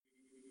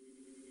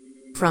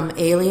From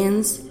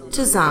aliens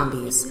to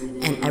zombies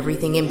and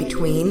everything in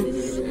between,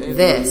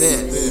 this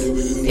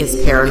is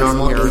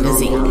Paranormal A to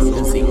Z.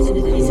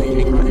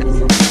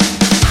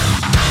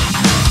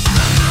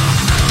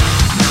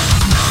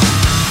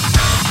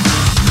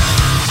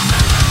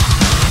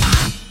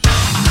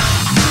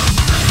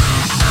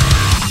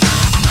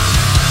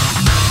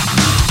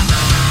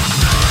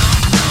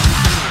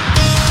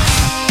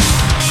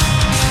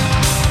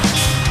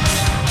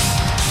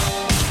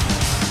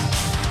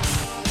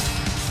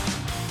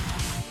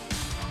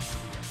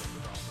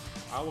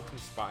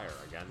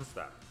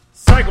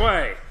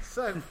 Segue!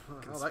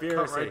 That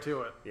cut right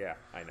to it. Yeah,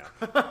 I know.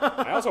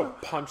 I also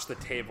punched the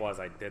table as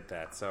I did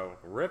that, so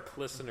rip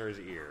listeners'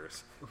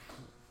 ears.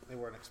 They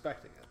weren't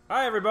expecting it.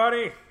 Hi,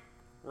 everybody!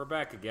 We're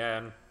back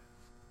again.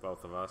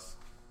 Both of us.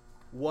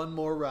 One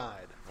more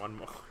ride. One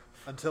more.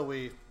 Until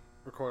we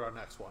record our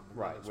next one.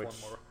 Right,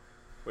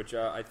 which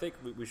I think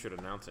we should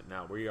announce it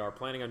now. We are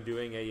planning on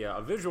doing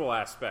a visual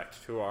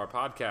aspect to our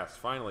podcast.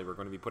 Finally, we're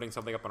going to be putting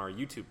something up on our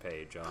YouTube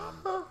page.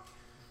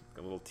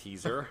 A little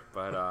teaser,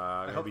 but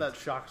I hope that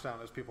shock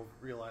sound is people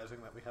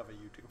realizing that we have a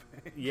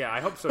YouTube page. Yeah,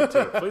 I hope so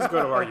too. Please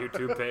go to our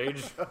YouTube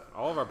page.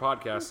 All of our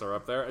podcasts are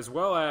up there, as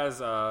well as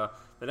the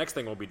next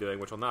thing we'll be doing,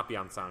 which will not be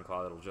on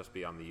SoundCloud. It'll just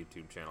be on the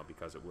YouTube channel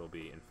because it will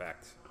be, in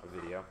fact, a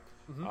video.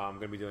 Mm-hmm. I'm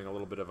going to be doing a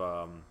little bit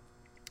of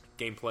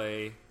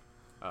gameplay,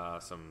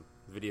 some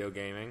video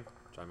gaming,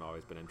 which I've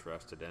always been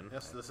interested in.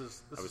 Yes, this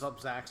is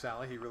up Zach's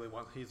alley.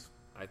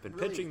 I've been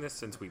pitching this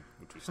since we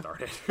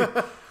started.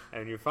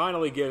 And you're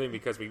finally giving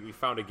because we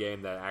found a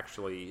game that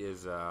actually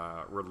is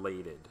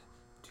related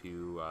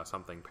to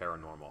something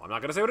paranormal. I'm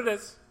not going to say what it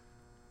is,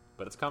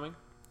 but it's coming.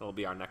 It'll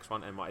be our next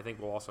one. And I think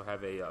we'll also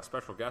have a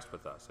special guest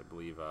with us. I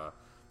believe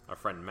our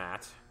friend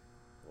Matt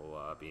will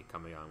be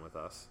coming on with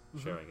us,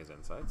 sharing his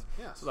insights.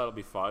 Yes. So that'll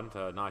be fun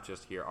to not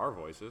just hear our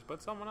voices,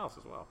 but someone else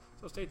as well.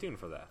 So stay tuned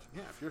for that.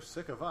 Yeah, if you're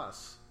sick of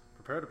us,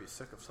 prepare to be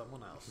sick of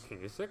someone else.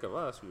 If you're sick of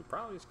us, we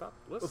probably stop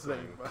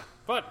listening.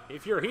 But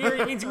if you're here,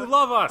 it means you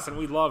love us, and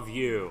we love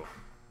you.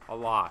 A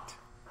lot.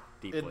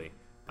 Deeply.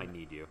 I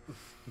need you.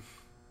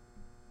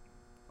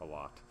 A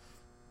lot.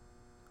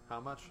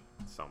 How much?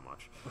 So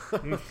much.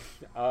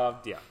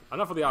 Yeah,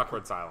 enough of the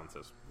awkward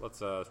silences. Let's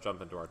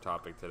jump into our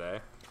topic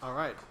today. All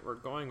right. We're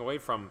going away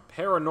from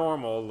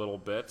paranormal a little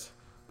bit,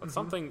 but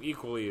something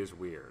equally as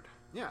weird.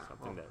 Yeah.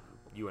 Something that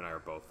you and I are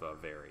both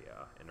very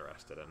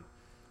interested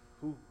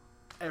in.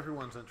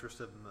 Everyone's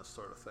interested in this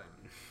sort of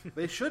thing.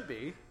 They should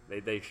be.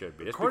 They should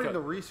be. According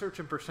to research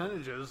and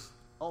percentages,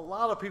 a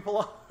lot of people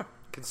are.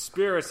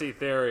 Conspiracy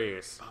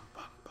theories.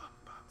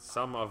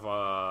 Some of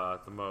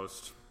the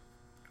most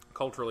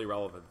culturally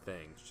relevant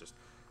things. Just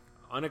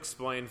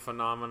unexplained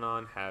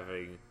phenomenon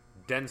having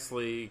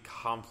densely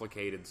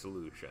complicated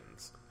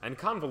solutions. And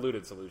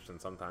convoluted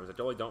solutions sometimes that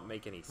really don't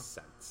make any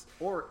sense.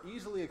 Or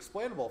easily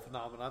explainable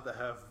phenomena that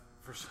have,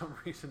 for some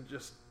reason,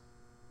 just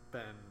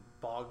been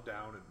bogged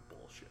down in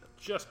bullshit.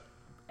 Just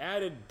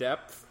added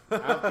depth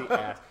out the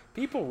ass.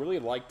 People really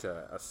like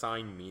to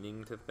assign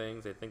meaning to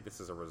things. I think this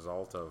is a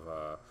result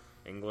of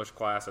English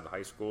class in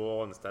high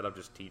school. Instead of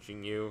just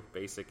teaching you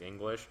basic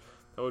English,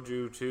 told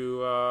you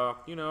to,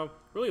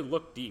 really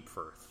look deep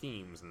for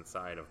themes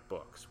inside of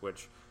books,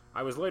 which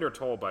I was later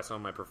told by some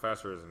of my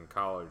professors in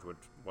college, which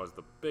was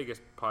the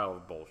biggest pile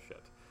of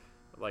bullshit.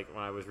 Like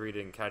when I was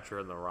reading Catcher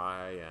in the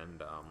Rye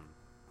and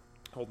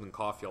Holden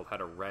Caulfield had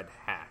a red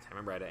hat. I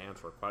remember I had to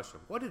answer a question.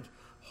 What did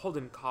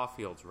Holden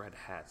Caulfield's red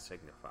hat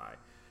signify?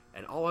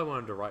 And all I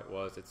wanted to write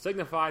was, it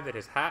signified that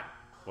his hat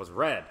was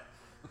red.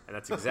 And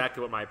that's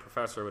exactly what my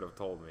professor would have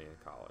told me in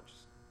college.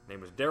 His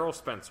name was Daryl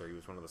Spencer. He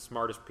was one of the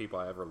smartest people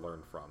I ever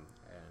learned from.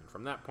 And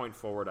from that point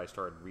forward, I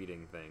started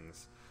reading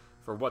things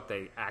for what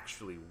they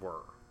actually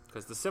were.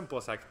 Because the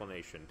simplest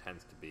explanation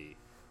tends to be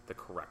the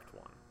correct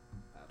one.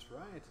 That's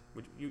right.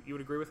 You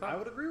would agree with that? I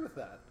would agree with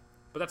that.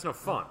 But that's no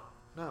fun.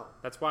 No.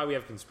 That's why we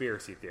have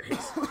conspiracy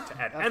theories. To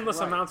add endless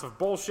amounts of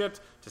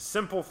bullshit to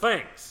simple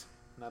things.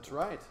 That's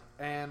right.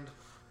 And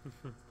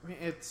I mean,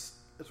 it's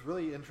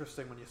really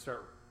interesting when you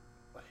start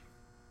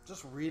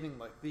just reading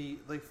the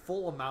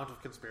full amount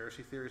of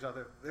conspiracy theories out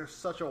there. There's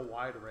such a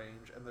wide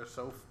range, and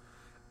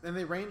and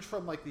they range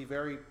from the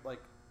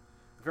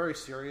very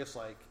serious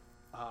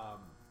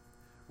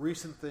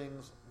recent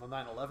things, the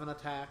 9/11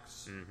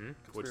 attacks,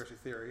 conspiracy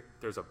theory.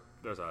 There's a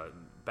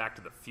Back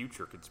to the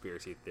Future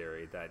conspiracy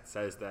theory that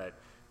says that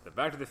the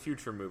Back to the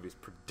Future movies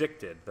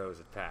predicted those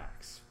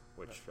attacks,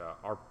 which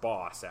our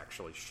boss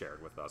actually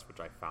shared with us,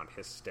 which I found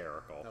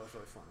hysterical. That was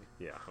really funny.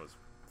 Yeah, it was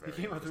very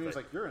He came up to me and was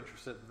like, "You're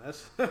interested in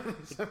this?"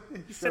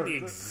 He said the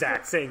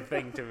exact same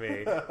thing to me.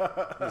 He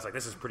was like,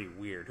 "This is pretty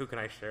weird. Who can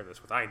I share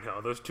this with?" I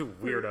know, those two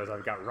weirdos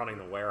I've got running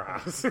the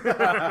warehouse.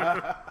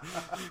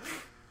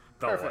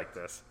 Don't like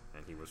this.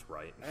 And he was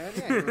right. And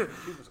yeah,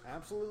 he was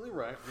absolutely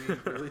right. We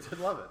really did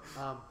love it.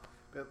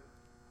 But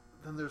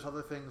then there's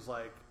other things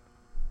like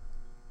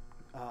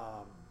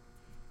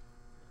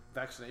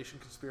vaccination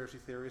conspiracy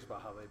theories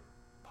about how they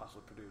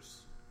possibly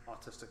produce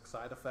autistic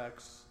side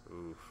effects,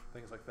 Oof.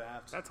 things like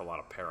that. That's a lot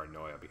of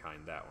paranoia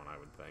behind that one, I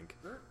would think.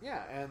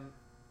 Yeah, and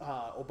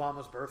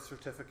Obama's birth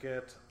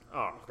certificate.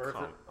 Oh, birth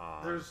come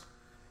on. There's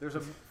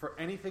for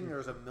anything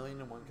there's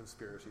 1,000,001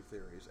 conspiracy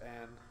theories,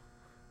 and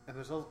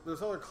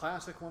there's other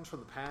classic ones from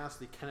the past,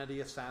 the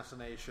Kennedy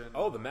assassination.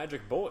 Oh, the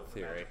magic bullet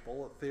theory. Magic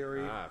bullet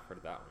theory. I've heard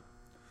of that one.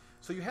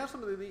 So you have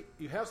some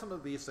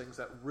of these things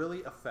that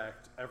really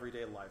affect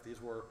everyday life.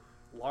 These were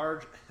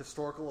large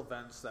historical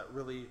events that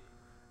really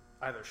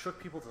either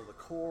shook people to the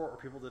core, or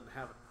people didn't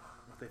have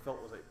what they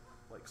felt was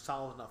a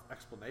solid enough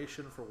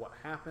explanation for what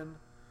happened,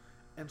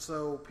 and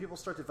so people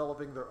start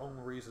developing their own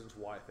reasons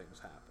why things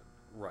happen.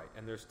 Right,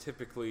 and there's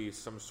typically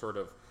some sort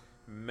of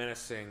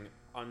menacing,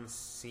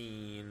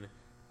 unseen,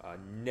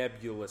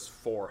 nebulous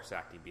force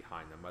acting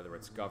behind them, whether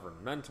it's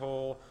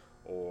governmental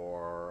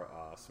or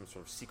some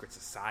sort of secret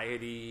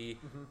society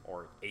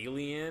or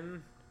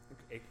alien.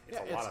 It's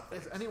a lot of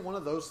things. It's any one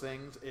of those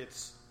things.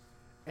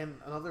 And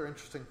another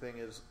interesting thing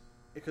is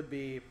it could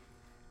be,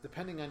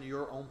 depending on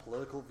your own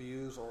political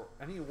views or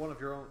any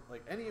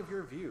of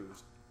your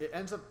views, it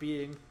ends up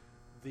being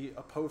the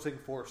opposing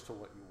force to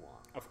what you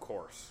want. Of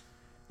course.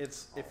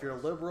 If you're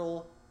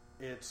liberal,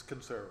 it's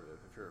conservative.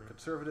 If you're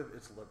conservative,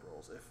 it's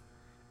liberals.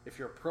 If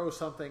you're pro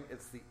something,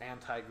 it's the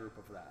anti-group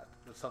of that.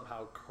 It's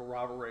somehow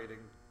corroborating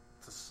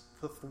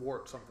to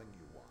thwart something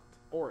you want.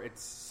 Or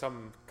it's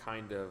some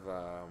kind of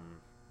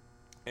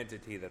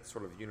entity that's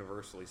sort of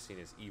universally seen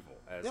as evil.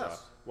 As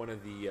one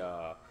of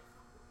the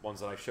ones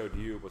that I showed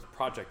you was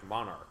Project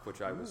Monarch,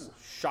 which I was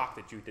shocked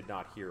that you did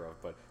not hear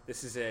of. But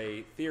this is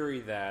a theory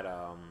that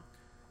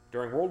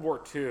during World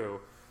War II,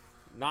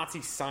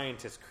 Nazi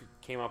scientists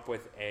came up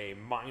with a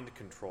mind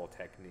control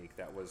technique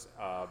that was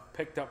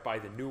picked up by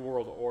the New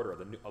World Order,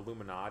 the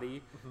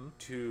Illuminati,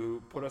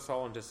 to put us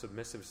all into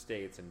submissive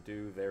states and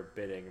do their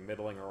bidding,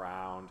 middling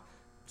around,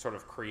 sort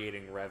of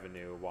creating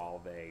revenue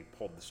while they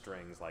pulled the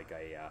strings like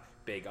a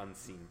big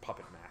unseen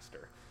puppet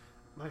master.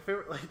 My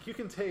favorite, you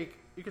can take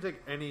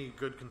any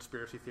good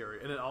conspiracy theory,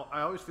 and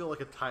I always feel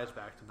like it ties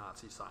back to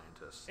Nazi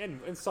scientists.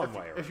 In some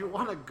way. If you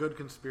want a good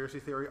conspiracy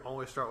theory,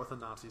 always start with a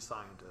Nazi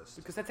scientist.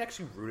 Because that's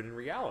actually rooted in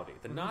reality.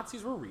 The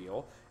Nazis were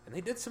real, and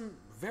they did some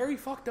very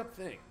fucked up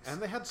things. And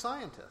they had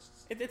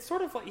scientists. It's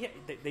sort of like,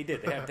 they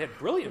did. They had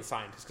brilliant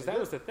scientists, because that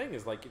was the thing,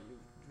 is like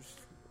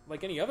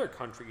any other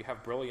country, you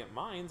have brilliant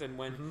minds, and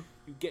when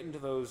you get into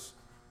those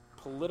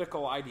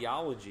political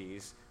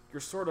ideologies, you're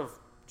sort of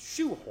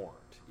shoehorned.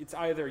 It's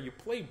either you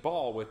play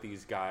ball with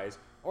these guys,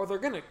 or they're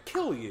going to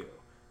kill you.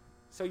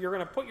 So you're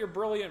going to put your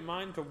brilliant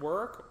mind to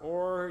work,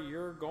 or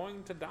you're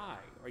going to die.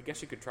 Or I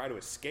guess you could try to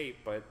escape,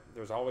 but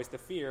there's always the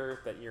fear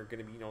that you're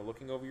going to be,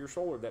 looking over your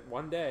shoulder, that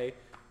one day,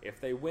 if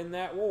they win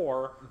that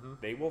war,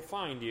 they will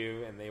find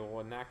you, and they will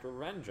enact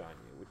revenge on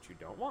you, which you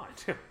don't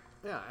want.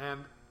 Yeah,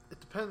 and it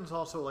depends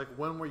also,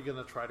 when were you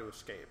going to try to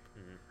escape?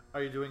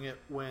 Are you doing it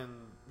when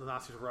the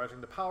Nazis are rising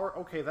to power?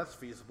 Okay, that's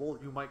feasible.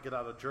 You might get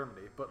out of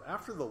Germany. But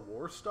after the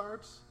war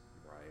starts,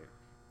 right,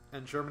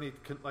 and Germany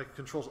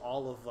controls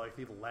all of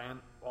the land,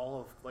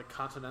 all of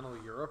continental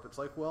Europe, it's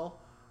like, well,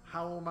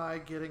 how am I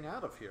getting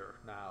out of here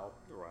now?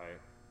 Right.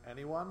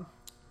 Anyone?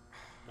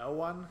 No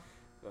one?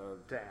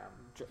 Damn.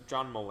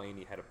 John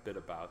Mulaney had a bit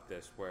about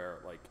this where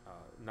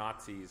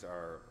Nazis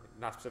are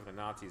not specifically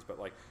Nazis, but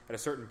at a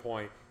certain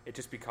point it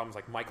just becomes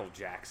like Michael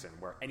Jackson,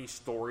 where any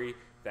story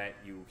that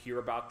you hear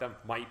about them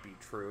might be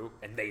true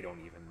and they don't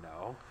even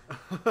know.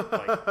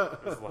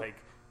 It's like,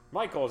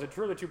 Michael, is it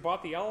true that you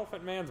bought the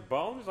Elephant Man's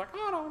bones? He's like,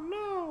 I don't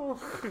know.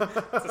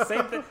 It's the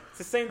same thing. It's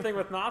the same thing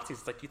with Nazis.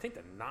 It's like, you think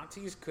the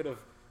Nazis could have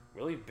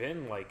really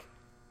been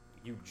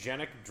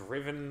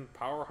eugenic-driven,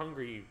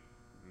 power-hungry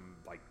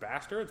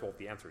bastards? Well,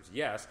 the answer is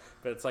yes,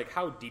 but it's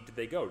how deep did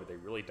they go? Did they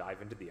really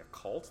dive into the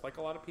occult like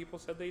a lot of people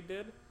said they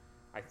did?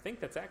 I think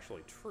that's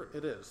actually true.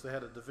 It is. They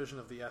had a division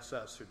of the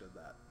SS who did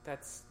that.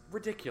 That's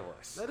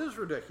ridiculous. That is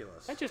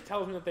ridiculous. That just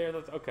tells me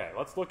that okay,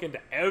 let's look into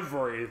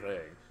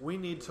everything. We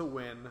need to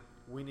win.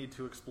 We need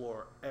to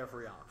explore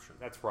every option.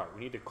 That's right.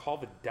 We need to call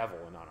the devil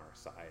in on our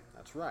side.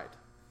 That's right.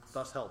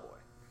 Thus Hellboy.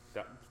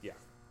 Yeah.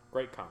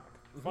 Great comic.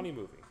 Funny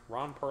movie.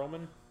 Ron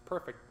Perlman,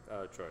 perfect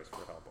choice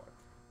for Hellboy.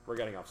 We're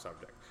getting off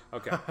subject.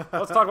 Okay,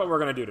 let's talk about what we're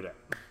going to do today.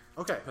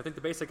 Okay. I think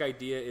the basic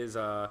idea is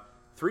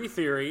 3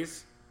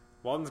 theories.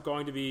 One's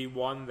going to be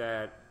one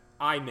that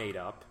I made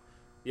up.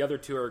 The other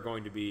 2 are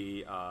going to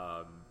be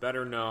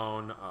better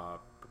known,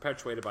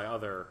 perpetuated by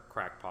other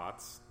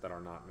crackpots that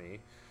are not me.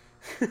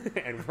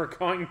 And we're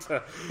going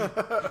to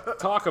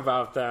talk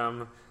about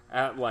them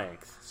at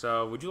length.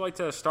 So would you like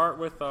to start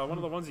with one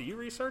of the ones that you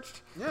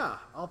researched? Yeah,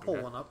 I'll pull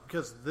one up,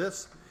 because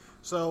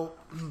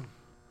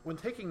when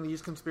taking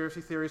these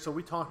conspiracy theories, so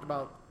we talked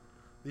about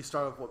the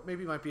start of what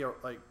maybe might be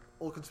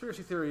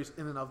conspiracy theories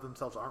in and of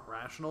themselves aren't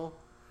rational,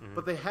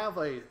 but they have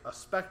a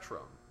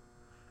spectrum,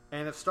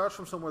 and it starts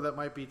from somewhere that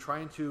might be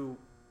trying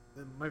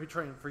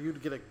for you to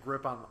get a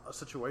grip on a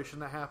situation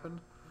that happened.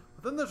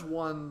 But then there's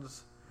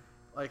ones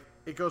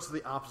it goes to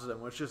the opposite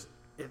end, which is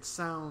it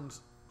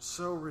sounds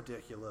so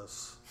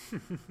ridiculous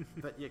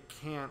that you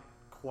can't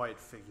quite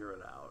figure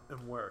it out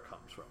and where it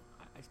comes from.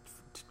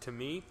 To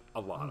me,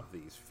 a lot of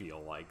these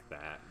feel like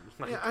that.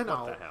 Yeah, I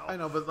know. What the hell? I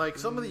know, but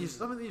some of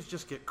these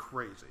just get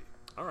crazy.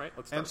 All right,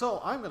 let's start. And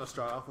so I'm going to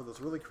start off with this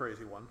really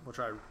crazy one, which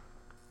I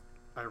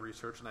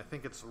researched, and I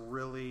think it's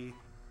really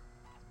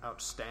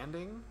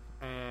outstanding.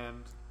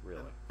 And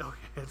Really?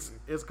 Okay,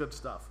 it's good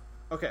stuff.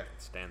 Okay,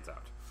 It stands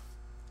out.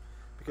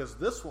 because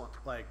this one,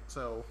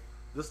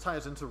 this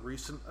ties into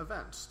recent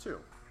events too.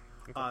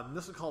 And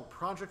this is called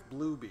Project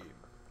Bluebeam.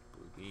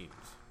 Blue beams.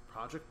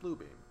 Project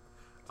Bluebeam.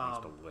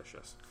 Sounds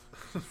delicious.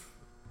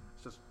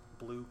 It's just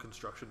blue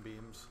construction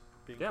beams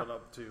being Yeah. put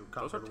up to Those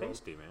conquer are the world.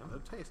 tasty, man.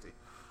 They're tasty.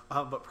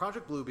 But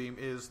Project Bluebeam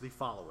is the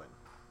following.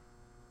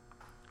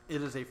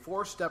 It is a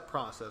 4-step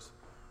process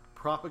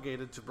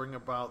propagated to bring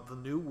about the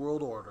new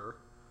world order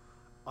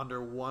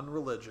under one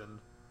religion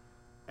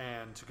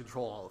and to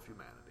control all of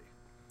humanity.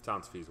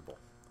 Sounds feasible.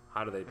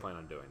 How do they plan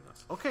on doing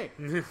this? Okay,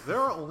 there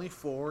are only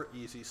 4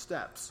 easy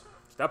steps.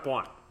 Step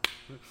 1.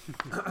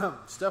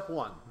 Step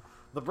 1,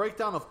 the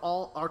breakdown of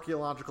all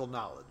archaeological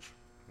knowledge.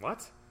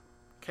 What?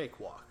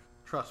 Cakewalk.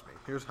 Trust me,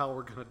 here's how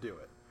we're going to do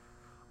it.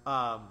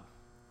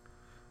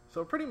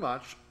 So pretty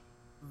much,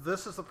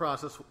 this is the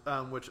process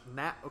which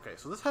okay,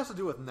 so this has to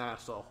do with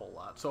NASA a whole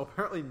lot. So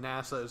apparently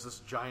NASA is this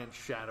giant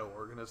shadow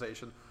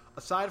organization.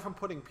 Aside from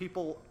putting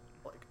people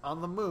on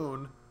the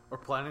moon or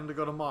planning to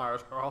go to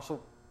Mars,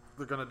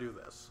 they're going to do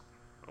this.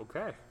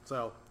 Okay.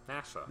 So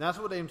NASA.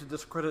 NASA would aim to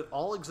discredit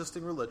all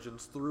existing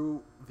religions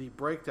through the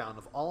breakdown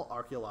of all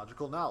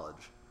archaeological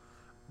knowledge.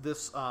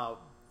 This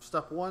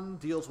step 1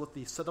 deals with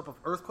the setup of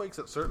earthquakes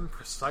at certain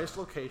precise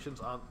locations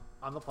on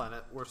the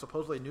planet where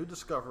supposedly new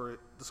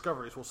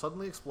discoveries will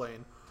suddenly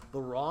explain the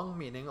wrong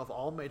meaning of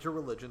all major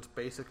religions'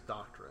 basic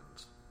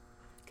doctrines.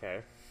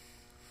 Okay.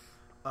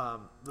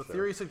 The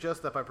theory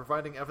suggests that by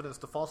providing evidence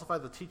to falsify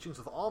the teachings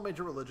of all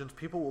major religions,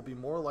 people will be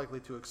more likely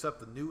to accept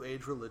the New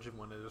Age religion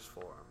when it is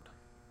formed.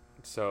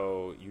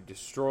 So you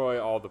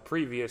destroy all the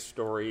previous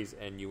stories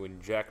and you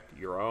inject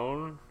your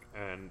own,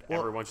 and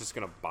everyone's just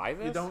going to buy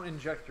this? You don't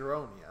inject your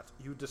own yet.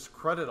 You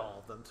discredit all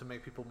of them to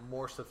make people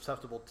more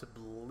susceptible to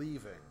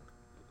believing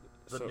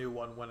the new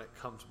one when it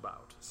comes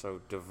about. So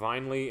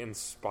divinely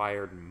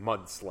inspired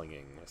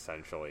mudslinging,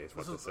 essentially, is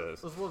what this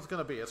is. This is what it's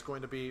going to be. It's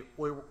going to be,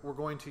 we're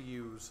going to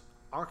use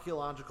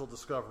archaeological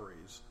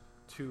discoveries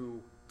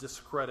to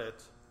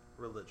discredit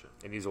religion.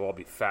 And these will all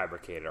be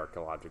fabricated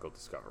archaeological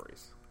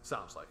discoveries.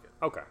 Sounds like it.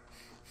 Okay.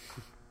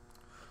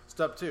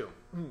 Step 2.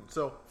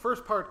 So,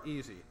 first part,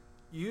 easy.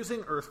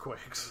 Using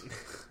earthquakes.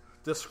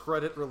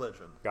 Discredit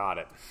religion. Got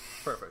it.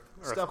 Perfect.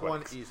 Step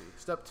 1, Earthquakes. easy.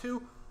 Step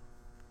 2,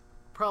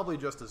 probably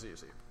just as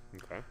easy.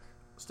 Okay.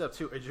 Step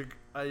 2,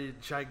 a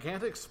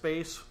gigantic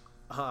space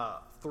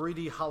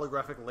 3D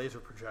holographic laser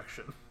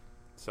projection.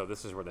 So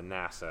this is where the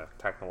NASA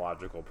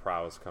technological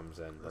prowess comes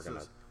in.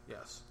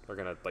 Yes. They're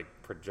gonna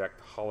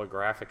project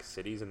holographic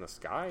cities in the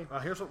sky.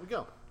 Here's what we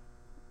go.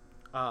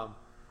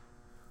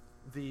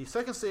 The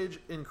second stage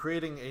in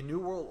creating a new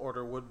world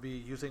order would be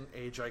using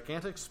a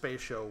gigantic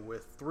space show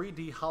with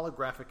 3D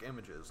holographic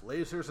images,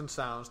 lasers, and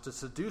sounds to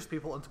seduce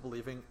people into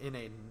believing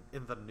in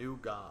the new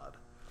god.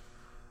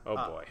 Oh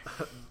boy.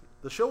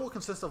 The show will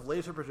consist of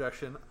laser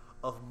projection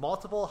of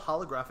multiple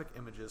holographic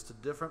images to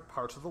different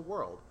parts of the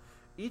world,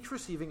 each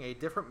receiving a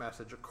different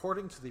message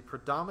according to the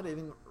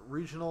predominating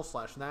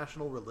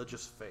regional/national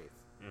religious faith.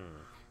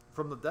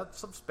 From the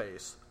depths of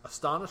space,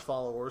 astonished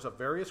followers of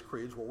various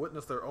creeds will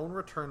witness their own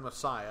returned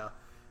Messiah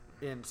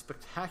in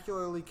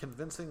spectacularly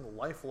convincing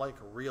lifelike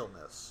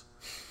realness.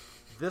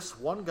 This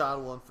one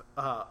God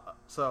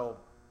will...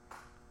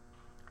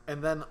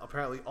 and then,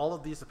 apparently, all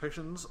of these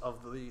depictions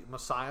of the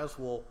Messiahs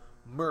will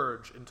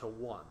merge into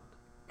one.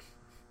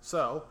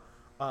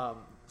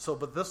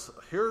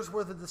 Here's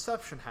where the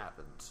deception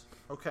happens.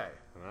 Okay.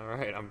 All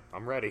right,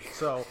 I'm ready.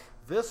 So,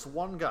 this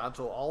one God,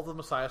 so all the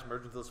Messiahs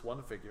merge into this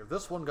one figure,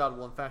 this one God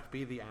will in fact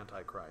be the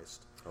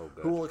Antichrist,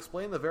 good. who will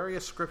explain the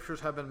various scriptures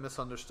have been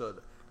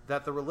misunderstood,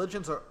 that the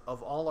religions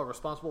of all are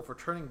responsible for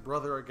turning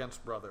brother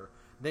against brother,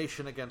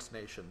 nation against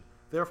nation.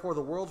 Therefore,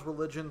 the world's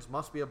religions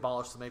must be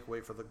abolished to make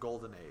way for the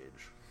golden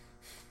age.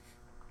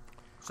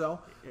 So,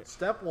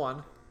 step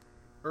 1,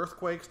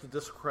 earthquakes to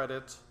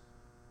discredit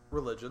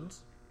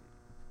religions.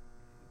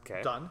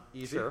 Okay. Done.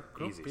 Easy. Sure.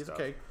 Cool. Easy Piece stuff.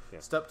 of cake. Yeah.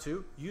 Step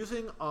 2,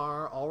 using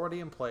our already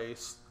in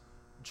place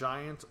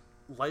giant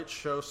light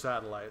show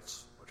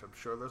satellites, which I'm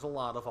sure there's a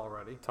lot of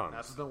already. Tons.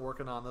 NASA's been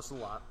working on this a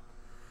lot.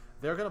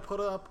 They're going to put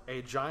up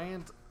a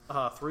giant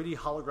 3D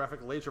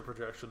holographic laser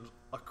projections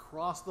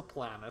across the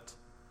planet,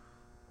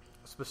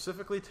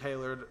 specifically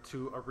tailored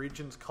to a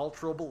region's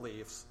cultural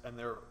beliefs and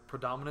their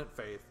predominant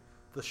faith,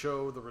 to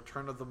show the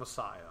return of the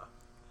Messiah.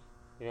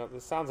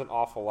 This sounds an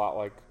awful lot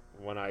like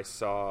when I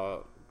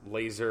saw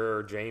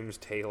Laser James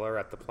Taylor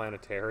at the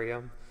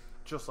planetarium.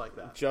 Just like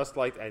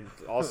that. And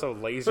also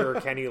Laser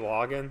Kenny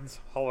Loggins,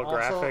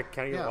 holographic Also,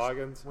 Kenny yes,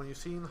 Loggins. When you've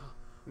seen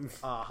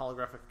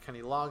holographic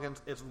Kenny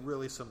Loggins, it's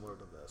really similar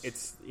to this.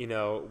 It's,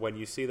 when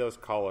you see those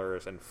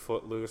colors and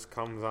Footloose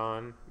comes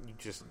on,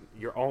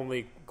 your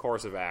only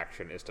course of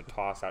action is to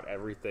toss out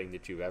everything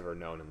that you've ever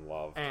known and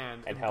loved.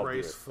 And held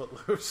embrace dear.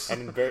 Footloose.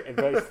 And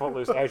embrace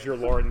Footloose as your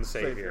Lord and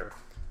Savior.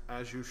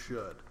 As you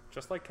should.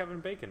 Just like Kevin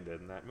Bacon did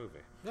in that movie.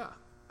 Yeah.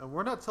 And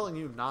we're not telling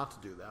you not to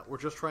do that. We're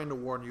just trying to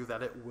warn you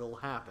that it will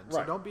happen. So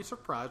Right. don't be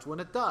surprised when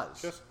it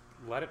does. Just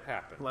let it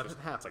happen. Let Just-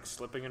 it happen. It's like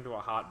slipping into a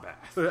hot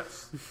bath.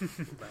 Yes.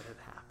 Let it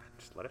happen.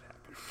 Just let it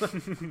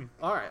happen.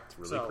 All right. It's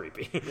really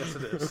creepy. Yes,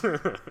 it is. All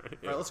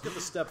right, let's get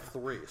to step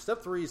 3.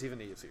 Step 3 is even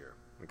easier.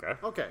 Okay.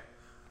 Okay.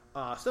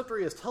 Step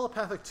 3 is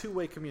telepathic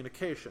two-way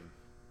communication.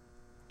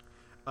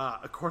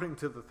 According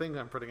to the thing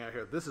I'm putting out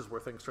here, this is where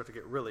things start to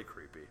get really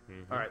creepy.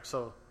 All right,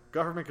 so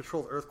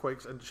government-controlled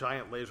earthquakes and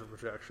giant laser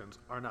projections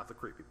are not the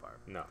creepy part.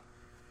 No.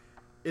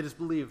 It is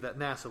believed that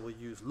NASA will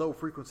use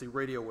low-frequency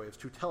radio waves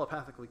to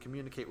telepathically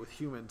communicate with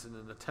humans in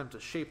an attempt to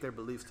shape their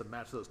beliefs to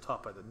match those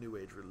taught by the New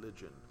Age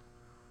religion.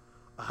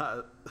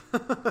 Yeah?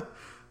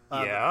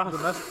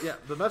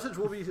 The message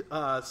will be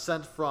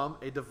sent from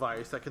a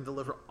device that can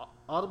deliver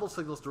audible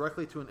signals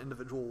directly to an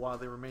individual while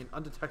they remain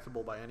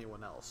undetectable by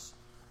anyone else.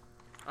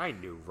 I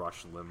knew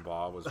Rush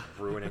Limbaugh was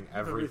ruining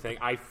everything.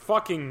 I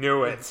fucking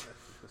knew it.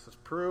 This is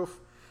proof.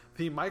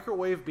 The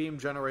microwave beam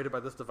generated by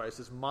this device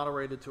is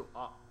moderated to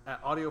at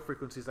audio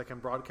frequencies that can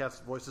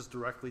broadcast voices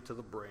directly to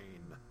the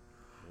brain.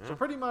 So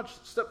pretty much,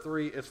 step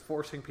 3 is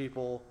forcing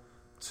people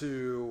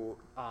to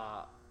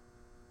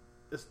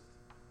is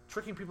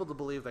tricking people to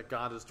believe that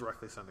God is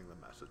directly sending them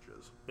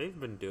messages. They've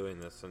been doing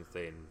this since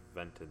they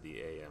invented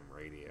the AM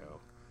radio.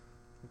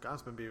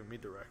 God's been giving me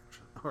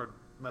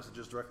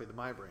messages directly to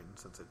my brain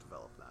since they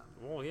developed that.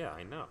 Well, yeah,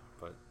 I know,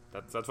 but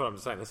that's what I'm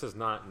saying. This is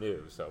not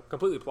new, so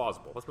completely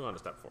plausible. Let's move on to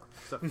step 4.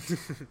 So,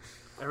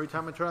 every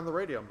time I turn on the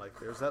radio, I'm like,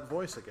 "There's that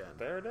voice again."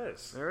 There it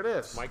is. There it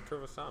is. Mike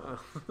Trevisano.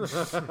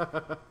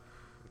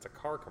 It's a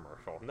car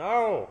commercial.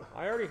 No,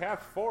 I already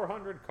have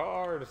 400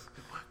 cars.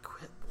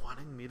 Quit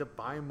wanting me to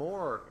buy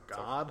more,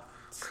 God.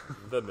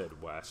 The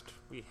Midwest.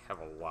 We have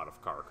a lot of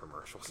car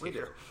commercials We do.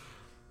 here.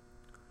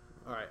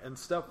 All right, and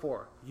step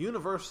 4: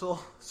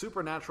 universal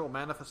supernatural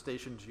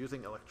manifestations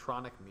using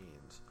electronic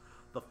means.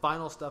 The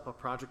final step of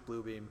Project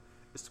Bluebeam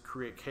is to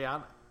create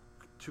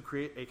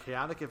a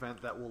chaotic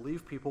event that will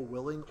leave people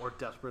willing or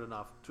desperate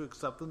enough to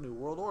accept the New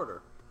World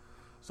Order.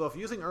 So if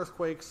using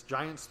earthquakes,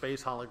 giant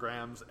space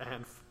holograms,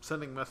 and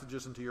sending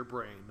messages into your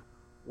brain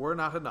were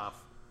not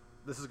enough,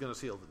 this is going to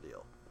seal the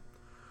deal.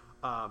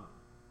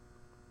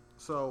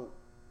 So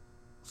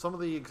some of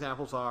the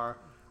examples are: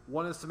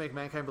 one is to make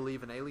mankind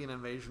believe an alien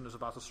invasion is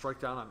about to strike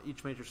down on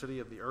each major city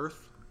of the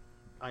Earth,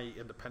 i.e.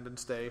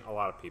 Independence Day. A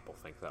lot of people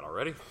think that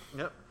already.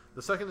 Yep.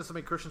 The second is to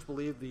make Christians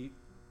believe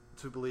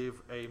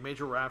a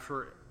major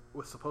rapture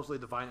with supposedly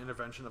divine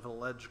intervention of an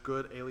alleged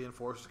good alien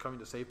force is coming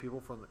to save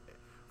people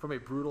from a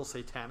brutal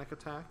satanic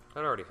attack.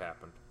 That already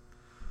happened.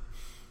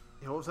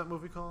 You know, what was that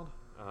movie called?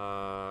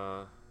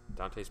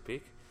 Dante's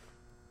Peak?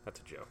 That's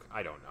a joke.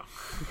 I don't know.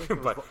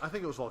 I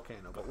think it was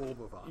Volcano, but we'll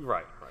move on.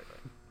 Right.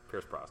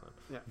 Pierce Brosnan.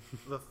 Yeah.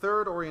 The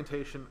third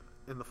orientation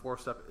in the 4th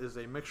step is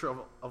a mixture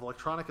of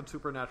electronic and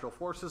supernatural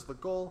forces. The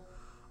goal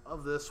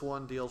of this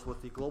one deals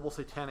with the global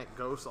satanic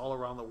ghosts all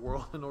around the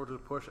world in order to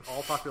push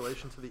all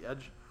population to the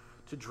edge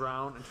to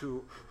drown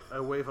into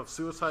a wave of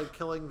suicide,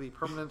 killing the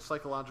permanent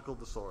psychological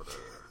disorder.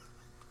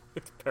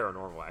 It's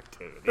Paranormal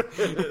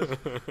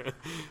Activity.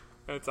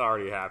 It's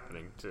already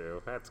happening,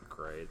 too. That's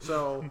great.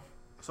 So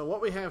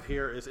what we have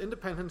here is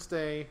Independence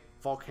Day,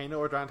 Volcano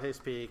or Dante's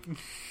Peak,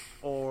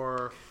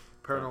 or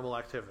Paranormal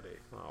Activity.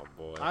 Oh,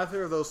 boy.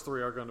 Either of those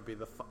 3 are going to be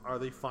the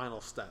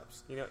final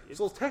steps. You know,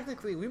 So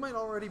technically, we might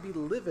already be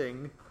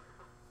living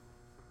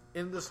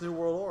in this New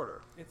World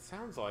Order. it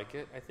sounds like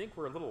it. I think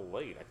we're a little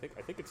late. I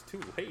think it's too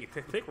late.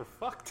 I think we're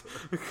fucked.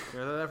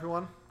 Hear that,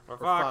 everyone? We're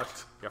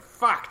fucked. You're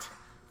fucked.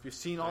 If you've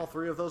seen all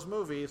 3 of those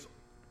movies,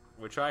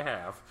 Which I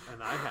have.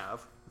 and I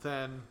have,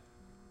 then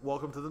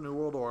welcome to the New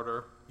World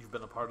Order. You've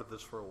been a part of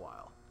this for a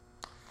while.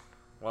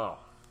 Well,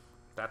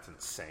 that's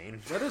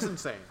insane. That is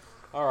insane.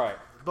 All right.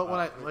 But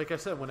like I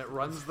said, when it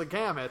runs the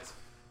gamut,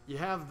 you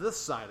have this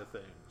side of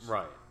things.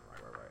 Right.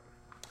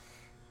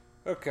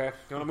 Okay.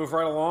 You want to move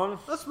right along?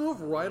 Let's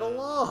move right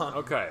along.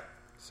 Okay.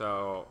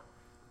 So,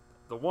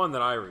 the one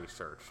that I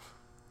researched,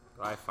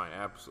 that I find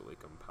absolutely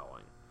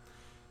compelling,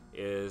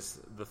 is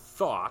the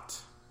thought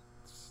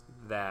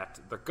that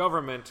the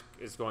government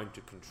is going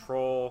to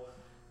control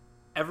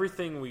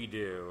everything we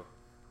do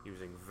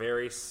using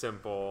very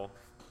simple,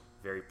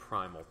 very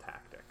primal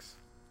tactics.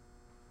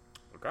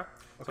 Okay?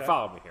 So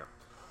follow me here.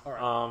 All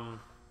right.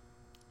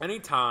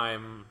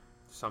 Anytime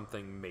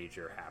something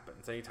major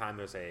happens, anytime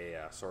there's a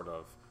sort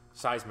of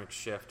seismic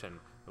shift in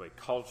the way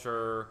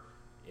culture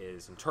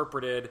is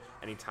interpreted,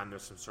 anytime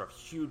there's some sort of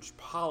huge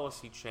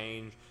policy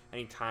change,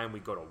 anytime we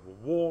go to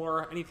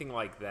war, anything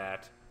like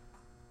that,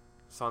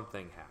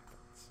 something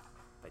happens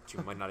that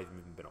you might not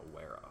even been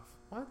aware of.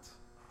 What?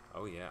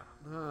 Oh, yeah.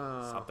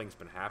 Oh, Something's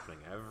been happening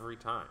every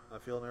time. I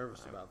feel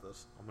nervous about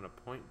this. I'm going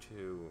to point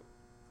to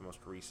the most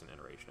recent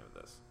iteration of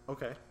this.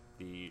 Okay.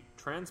 The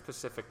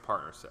Trans-Pacific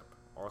Partnership,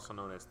 also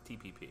known as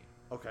TPP.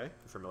 Okay.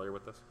 You familiar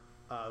with this?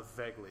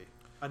 Vaguely.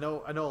 I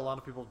know a lot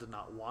of people did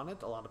not want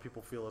it. A lot of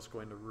people feel it's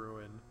going to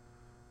ruin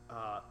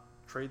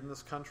trade in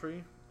this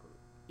country.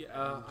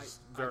 Yeah,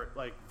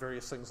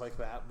 various things like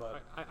that.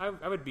 But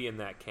I would be in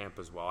that camp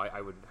as well.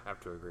 I would have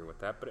to agree with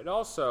that. But it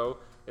also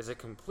is a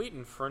complete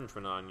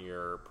infringement on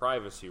your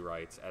privacy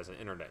rights as an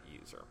internet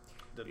user.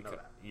 Didn't know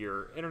that.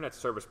 Your internet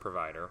service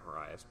provider, or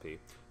ISP,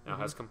 now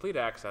has complete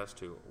access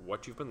to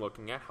what you've been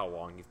looking at, how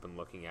long you've been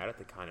looking at it,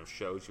 the kind of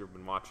shows you've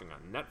been watching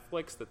on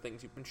Netflix, the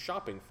things you've been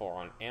shopping for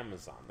on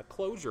Amazon, the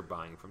clothes you're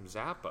buying from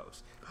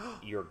Zappos,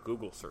 your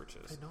Google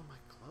searches. They know my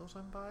clothes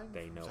I'm buying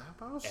They from know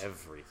Zappos?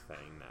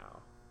 everything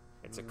now.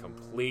 It's a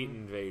complete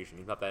invasion.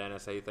 You thought that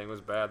NSA thing was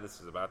bad? This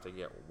is about to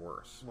get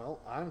worse. Well,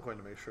 I'm going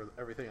to make sure that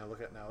everything I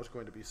look at now is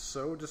going to be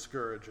so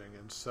discouraging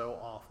and so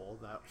awful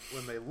that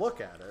when they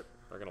look at it,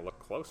 They're going to look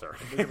closer.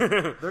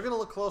 they're going to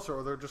look closer,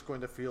 or they're just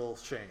going to feel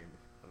shame.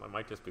 I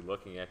might just be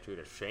looking at you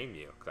to shame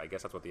you, because I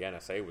guess that's what the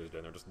NSA was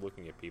doing. They're just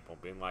looking at people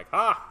being like,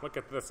 look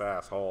at this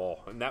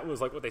asshole. And that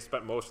was like what they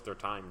spent most of their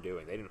time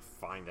doing. They didn't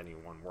find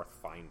anyone worth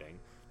finding.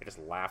 They just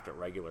laughed at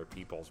regular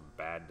people's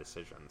bad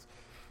decisions.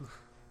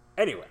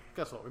 Anyway.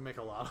 Guess what? We make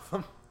a lot of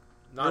them.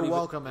 You're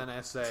welcome,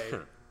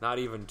 NSA. Not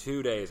even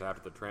 2 days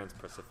after the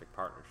Trans-Pacific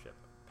Partnership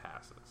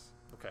passes,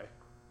 Okay.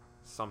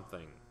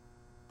 something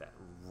that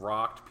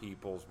rocked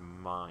people's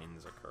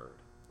minds occurred.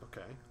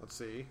 Okay. Let's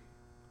see.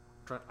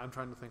 I'm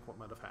trying to think what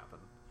might have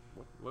happened.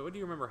 What do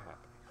you remember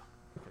happening?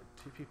 Okay.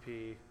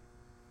 TPP.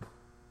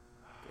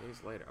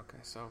 Days later. Okay,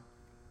 so...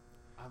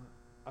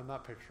 I'm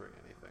not picturing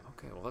anything.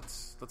 Okay, well,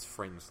 let's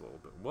frame this a little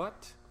bit.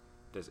 What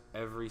does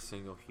every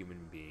single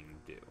human being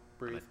do?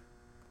 Breathe.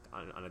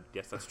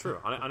 Yes, that's true.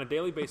 on a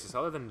daily basis,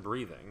 other than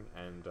breathing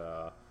and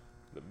the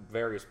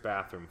various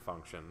bathroom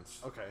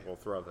functions. Okay. We'll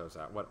throw those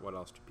out. What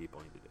else do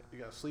people need to do? You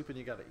gotta sleep and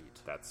you gotta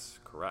eat. That's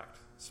correct,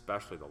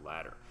 especially the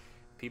latter.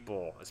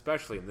 People,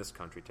 especially in this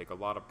country, take a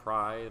lot of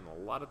pride and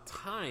a lot of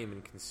time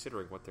in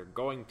considering what they're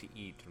going to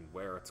eat and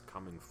where it's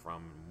coming from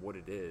and what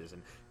it is.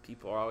 And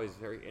people are always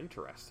very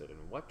interested in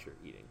what you're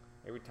eating.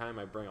 Every time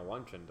I bring a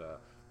lunch into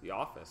the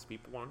office,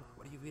 people want to know,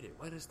 what are you eating?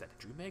 What is that?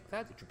 Did you make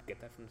that? Did you get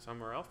that from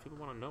somewhere else? People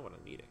want to know what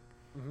I'm eating.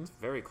 Mm-hmm. It's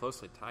very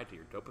closely tied to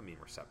your dopamine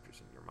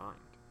receptors in your mind,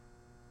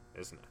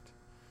 isn't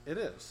it? It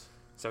is.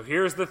 So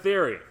here's the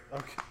theory.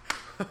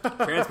 Okay.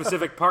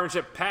 Trans-Pacific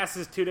Partnership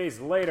passes 2 days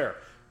later.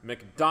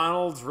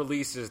 McDonald's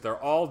releases their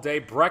all-day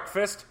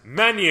breakfast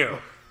menu.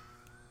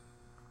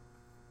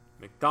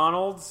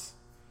 McDonald's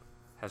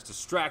has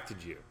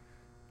distracted you.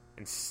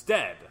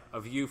 Instead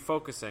of you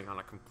focusing on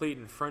a complete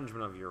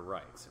infringement of your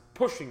rights,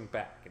 pushing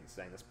back and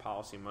saying this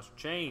policy must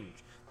change,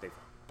 they've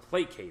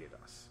placated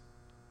us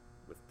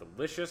with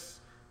delicious,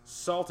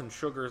 salt and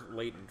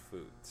sugar-laden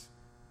foods.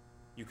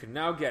 You can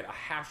now get a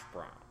hash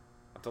brown,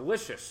 a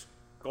delicious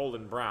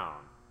golden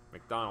brown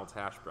McDonald's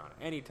hash brown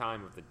any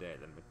time of the day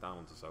that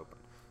McDonald's is open.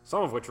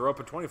 Some of which are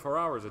open 24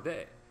 hours a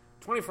day.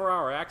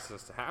 24-hour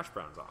access to hash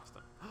browns,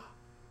 Austin.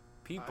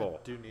 People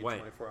I do need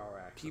went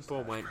 24-hour access.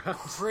 People went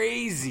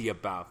crazy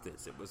about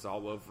this. It was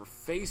all over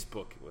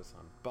Facebook. It was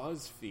on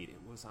BuzzFeed.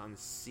 It was on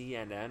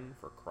CNN,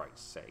 for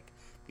Christ's sake.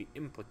 The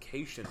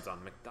implications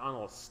on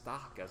McDonald's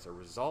stock as a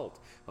result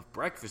of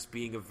breakfast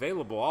being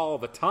available all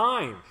the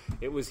time.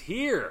 It was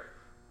here.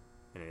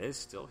 And it is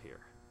still here.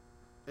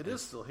 It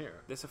is still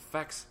here. This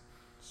affects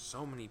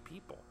so many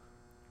people.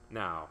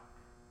 Now,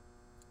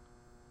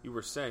 you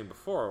were saying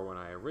before, when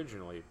I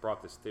originally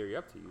brought this theory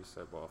up to you, you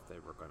said, well, if they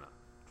were going to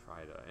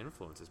try to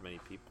influence as many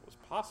people as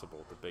possible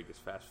at the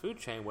biggest fast food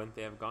chain, wouldn't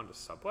they have gone to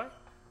Subway?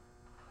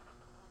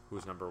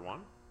 Who's number one?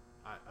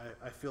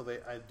 I feel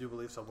I do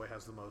believe Subway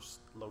has the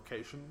most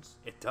locations.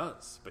 It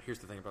does. But here's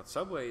the thing about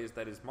Subway is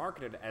that it's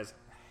marketed as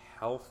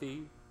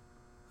healthy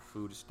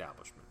food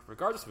establishment.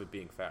 Regardless of it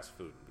being fast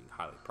food and being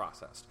highly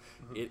processed,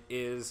 it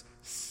is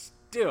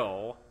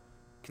still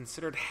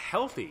considered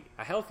healthy,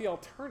 a healthy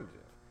alternative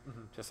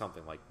to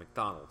something like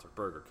McDonald's or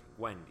Burger King,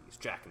 Wendy's,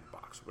 Jack in the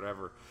Box,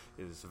 whatever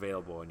is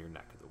available in your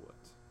neck of the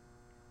woods.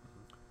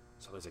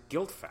 So there's a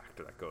guilt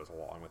factor that goes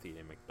along with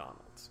eating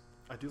McDonald's.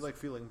 I do like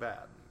feeling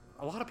bad.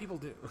 A lot of people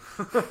do.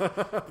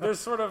 There's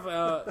sort of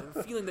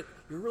a feeling that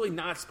you're really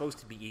not supposed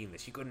to be eating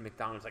this. You go to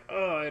McDonald's, like,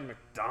 oh, I had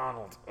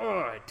McDonald's.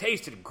 Oh, it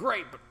tasted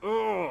great, but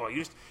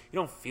you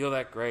don't feel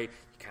that great.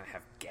 You kind of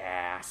have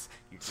gas.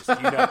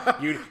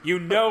 You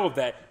know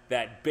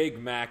that Big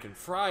Mac and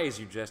fries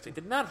you just ate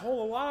did not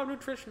hold a lot of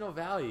nutritional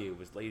value. It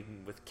was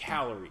laden with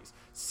calories,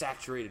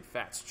 saturated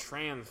fats,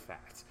 trans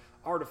fats,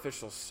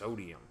 artificial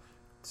sodium.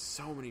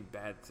 So many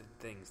bad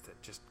things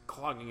that just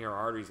clogging your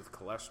arteries with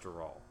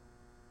cholesterol.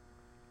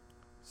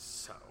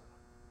 So,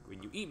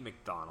 when you eat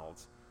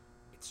McDonald's,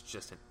 it's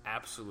just an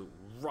absolute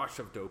rush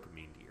of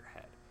dopamine to your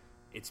head.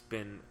 It's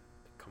been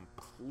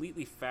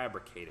completely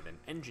fabricated and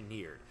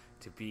engineered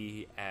to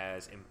be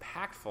as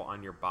impactful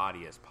on your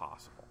body as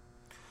possible.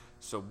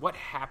 So what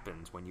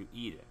happens when you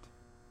eat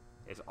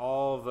it is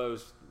all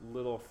those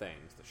little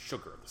things, the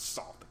sugar, the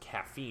salt, the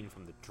caffeine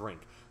from the drink,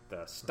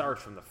 the starch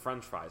from the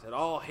french fries, it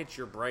all hits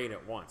your brain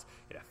at once.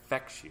 It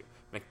affects you.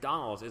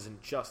 McDonald's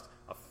isn't just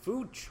a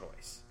food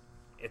choice.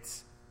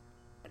 It's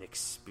an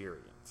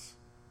experience.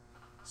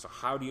 So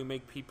how do you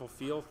make people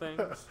feel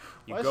things?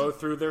 You Why go is it-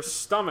 through their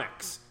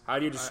stomachs. How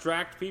do you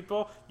distract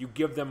people? You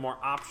give them more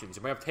options.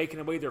 You might have taken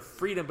away their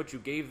freedom, but you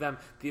gave them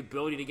the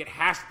ability to get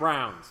hash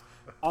browns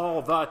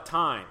all the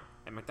time.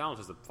 And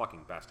McDonald's is the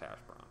fucking best hash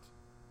browns.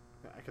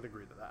 Yeah, I could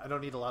agree to that. I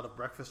don't eat a lot of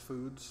breakfast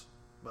foods,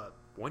 but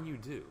When you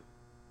do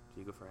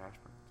you go for hash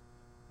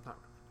browns? not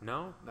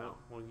No? No.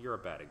 Well, you're a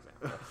bad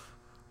example.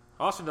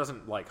 Austin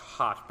doesn't like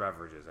hot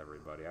beverages,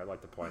 everybody. I'd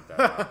like to point that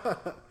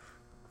out.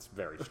 It's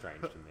very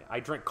strange to me. I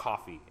drink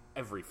coffee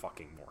every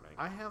fucking morning.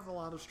 I have a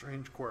lot of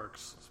strange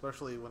quirks,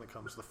 especially when it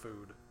comes to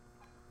food.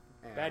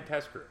 And Bad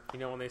test group. You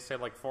know when they say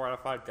like 4 out of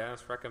 5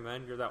 dentists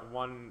recommend, you're that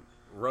one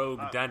rogue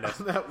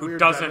dentist that who weird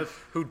doesn't dentist.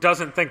 who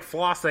doesn't think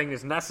flossing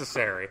is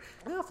necessary.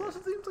 Yeah,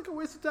 flossing seems like a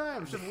waste of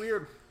time. It's just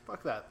weird.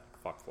 Fuck that.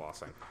 Fuck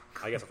flossing.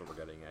 I guess that's what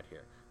we're getting at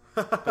here.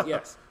 But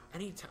yes,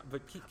 anytime.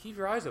 But keep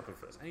your eyes open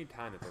for this.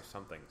 Anytime that there's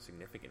something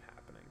significant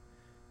happening,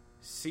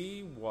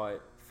 see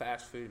what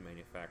fast food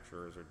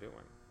manufacturers are doing.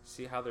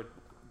 See how the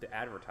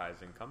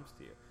advertising comes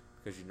to you.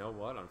 Because you know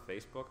what? On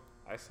Facebook,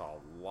 I saw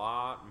a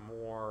lot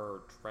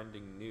more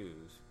trending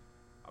news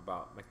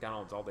about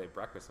McDonald's all-day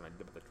breakfast than I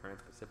did with the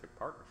Trans-Pacific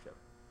Partnership.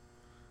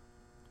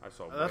 I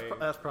saw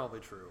That's probably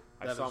true.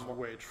 I That saw is more-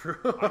 way true.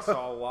 I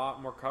saw a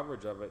lot more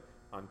coverage of it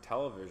on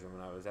television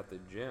when I was at the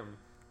gym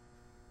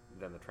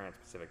than the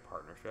Trans-Pacific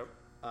Partnership.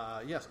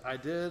 Yes, I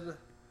did.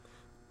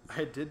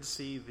 I did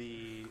see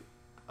the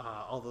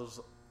all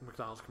those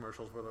McDonald's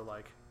commercials where they're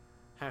like,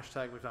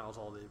 hashtag McDonald's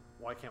all day.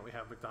 Why can't we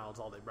have McDonald's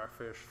all day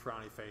breakfast?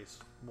 Frowny face,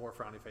 more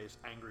frowny face,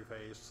 angry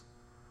face.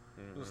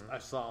 Just- I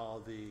saw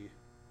the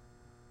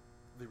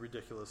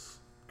ridiculous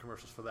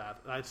commercials for that,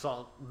 and I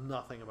saw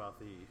nothing about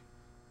the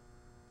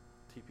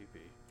TPP.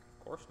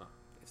 Of course not.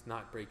 It's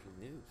not breaking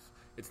news.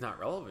 It's not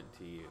relevant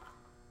to you.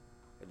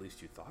 At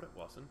least you thought it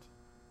wasn't.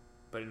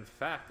 But in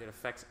fact, it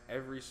affects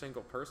every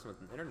single person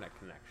with an internet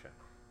connection.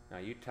 Now,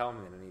 you tell me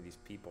that any of these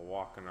people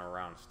walking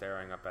around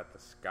staring up at the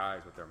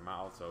skies with their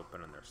mouths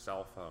open and their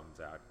cell phones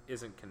out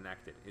isn't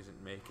connected,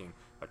 isn't making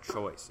a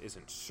choice,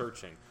 isn't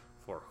searching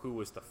for who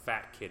was the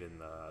fat kid in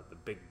the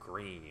big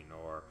green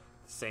or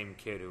the same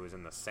kid who was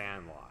in the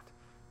Sandlot.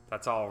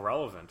 That's all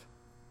relevant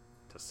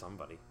to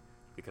somebody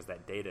because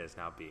that data is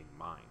now being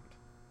mined.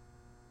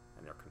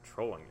 And they're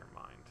controlling your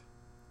mind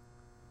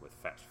with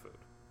fast food.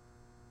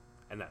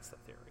 And that's the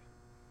theory.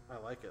 I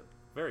like it.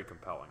 Very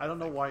compelling. I don't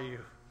know think. why you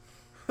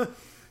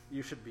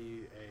you should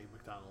be a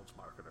McDonald's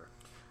marketer.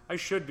 I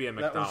should be a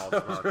That was-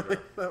 McDonald's marketer.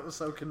 That was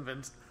so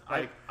convinced.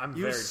 I'm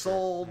you very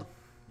sold.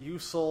 You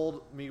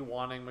sold me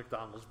wanting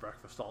McDonald's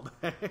breakfast all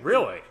day.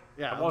 Really?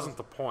 Yeah, That wasn't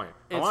the point.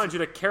 I it's- wanted you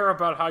to care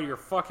about how your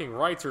fucking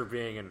rights are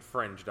being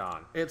infringed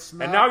on. It's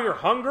not. And now you're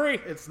hungry?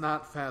 It's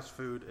not fast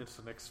food. It's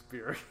an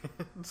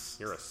experience.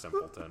 You're a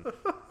simpleton.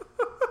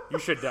 You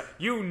should.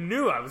 You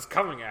knew I was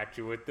coming at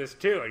you with this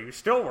too, and you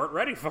still weren't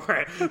ready for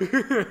it.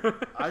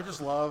 I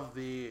just love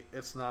the.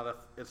 It's not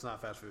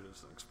fast food.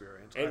 It's an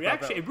experience. I It thought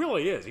actually, that- it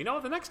really is. You know,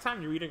 the next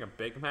time you're eating a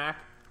Big Mac,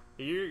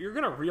 you're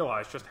gonna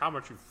realize just how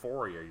much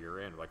euphoria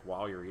you're in. Like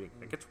while you're eating,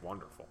 like it's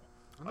wonderful.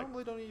 I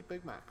normally don't eat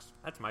Big Macs.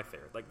 That's my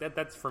favorite. Like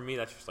that's for me.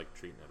 That's just like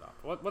treating it up.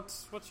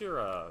 What's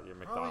your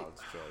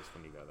McDonald's choice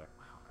when you go there?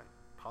 Wow,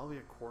 probably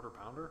a quarter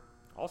pounder.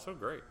 Also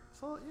great.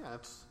 So yeah,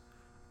 it's.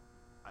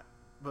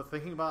 But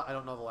thinking about, I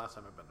don't know the last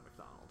time I've been to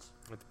McDonald's.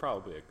 It's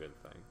probably a good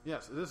thing.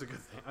 Yes, it is a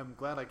good thing. I'm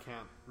glad I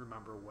can't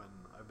remember when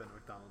I've been to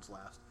McDonald's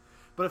last.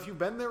 But if you've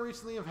been there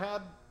recently and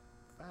have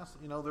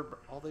had their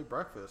all-day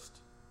breakfast,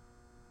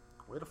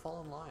 way to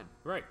fall in line.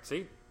 Right.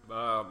 See,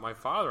 my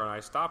father and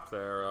I stopped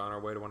there on our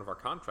way to one of our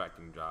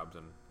contracting jobs,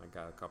 and I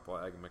got a couple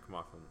of Egg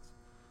McMuffins.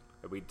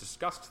 And we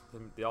discussed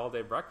the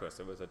all-day breakfast.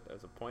 It was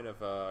as a point of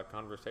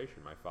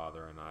conversation my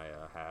father and I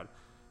had.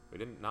 We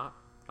didn't not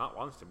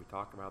once did we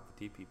talk about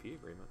the TPP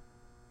agreement.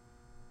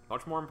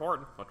 Much more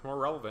important, much more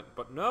relevant,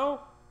 but no.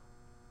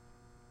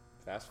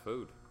 Fast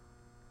food.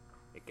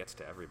 It gets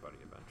to everybody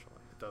eventually.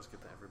 It does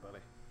get to everybody.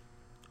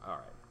 All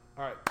right.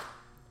 All right.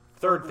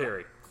 Third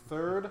theory.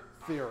 Third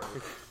theory.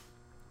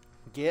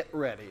 Get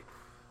ready.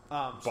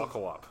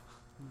 Buckle up.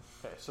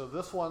 Okay, so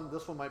this one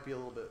might be a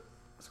little bit.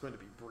 It's going to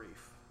be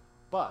brief,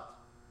 but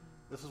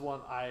this is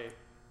one I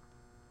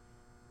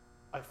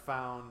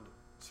found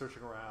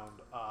searching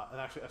around,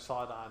 and actually I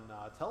saw it on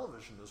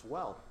television as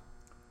well.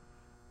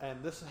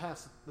 And this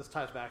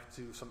ties back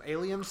to some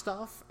alien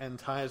stuff and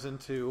ties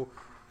into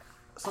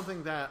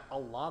something that a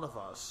lot of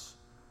us,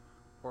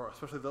 or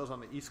especially those on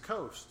the East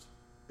Coast,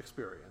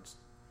 experienced,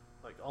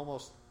 like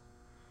almost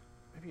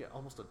a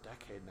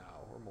decade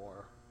now or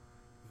more.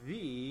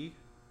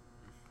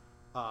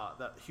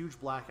 That huge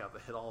blackout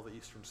that hit all the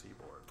Eastern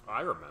Seaboard. I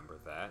remember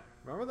that.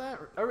 Remember that?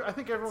 I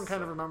think everyone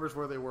kind of remembers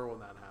where they were when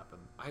that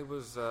happened. I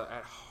was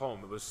at home.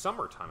 It was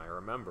summertime, I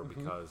remember,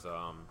 because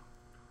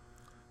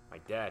my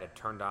dad had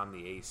turned on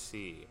the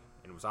AC,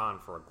 and it was on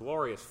for a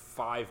glorious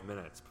 5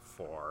 minutes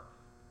before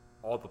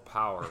all the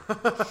power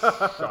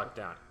shut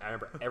down. I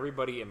remember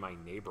everybody in my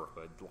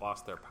neighborhood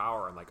lost their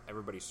power, and like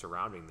everybody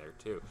surrounding there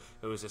too.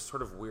 It was this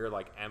sort of weird,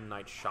 like M.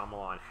 Night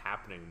Shyamalan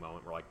happening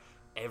moment where like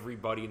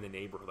everybody in the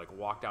neighborhood like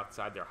walked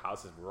outside their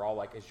houses. We were all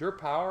like, "Is your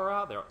power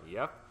out?" They're like,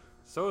 "Yep,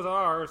 so's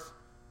ours."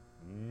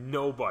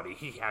 Nobody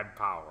had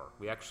power.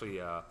 We actually,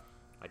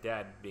 my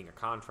dad, being a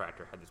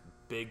contractor, had this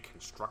big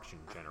construction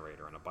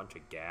generator and a bunch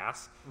of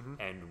gas,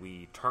 and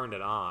we turned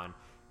it on,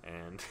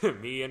 and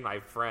me and my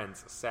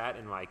friends sat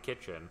in my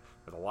kitchen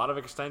with a lot of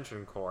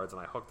extension cords,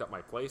 and I hooked up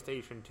my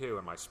PlayStation 2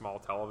 and my small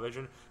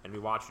television, and we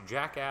watched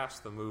Jackass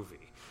the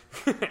movie.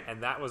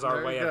 And that was our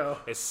There way you of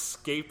go.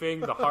 escaping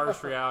the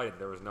harsh reality.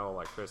 There was no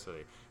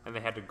electricity. And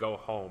they had to go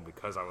home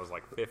because I was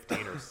like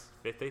 15 or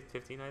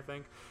 15, I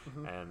think.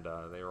 And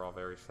they were all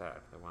very sad.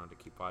 They wanted to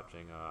keep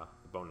watching the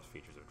bonus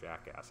features of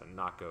Jackass and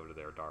not go to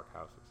their dark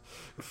houses.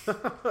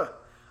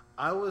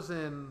 I was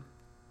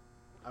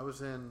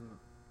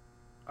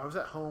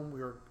at home.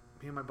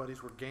 Me and my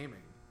buddies were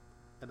gaming,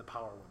 and the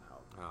power went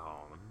out.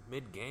 Oh,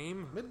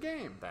 mid-game?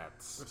 Mid-game.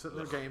 That's... We're sitting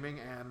there gaming,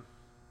 and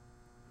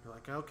we're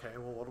like, okay,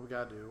 well, what do we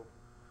got to do?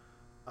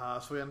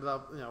 So we ended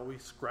up, we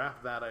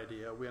scrapped that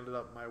idea. We ended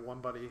up, my one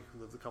buddy who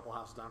lived a couple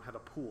houses down had a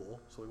pool,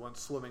 so we went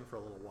swimming for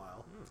a little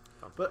while.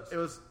 But nice. it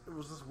was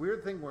this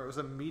weird thing where it was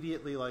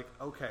immediately like,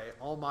 okay,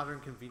 all modern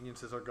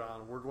conveniences are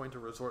gone. We're going to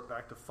resort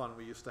back to fun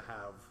we used to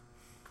have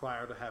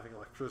prior to having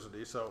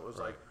electricity. So it was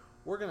Right. like,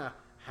 we're going to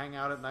hang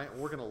out at night,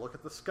 and we're going to look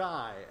at the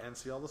sky and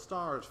see all the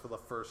stars for the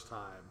first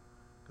time.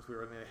 Because we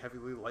were in a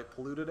heavily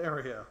light-polluted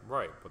area.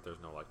 Right, but there's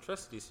no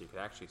electricity, so you could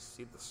actually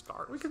see the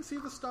stars. We can see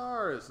the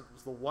stars. It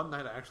was the one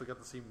night I actually got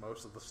to see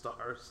most of the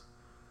stars.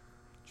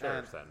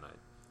 cherish and- that night.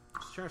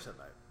 Let's cherish that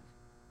night.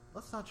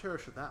 Let's not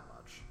cherish it that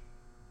much.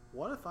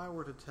 What if I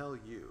were to tell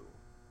you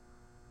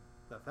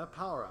that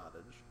power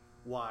outage,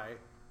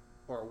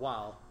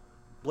 while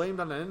blamed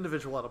on an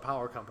individual at a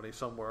power company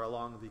somewhere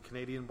along the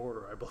Canadian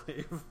border, I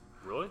believe.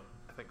 Really?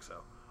 I think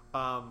so.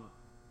 I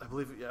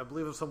believe it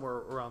was somewhere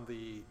around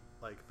the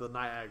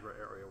Niagara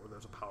area where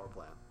there's a power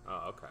plant.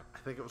 Oh, okay. I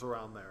think it was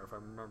around there, if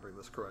I'm remembering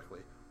this correctly.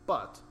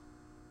 But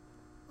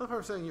what if I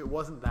were saying it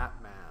wasn't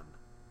that man,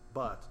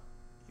 but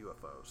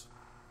UFOs?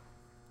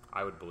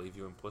 I would believe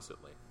you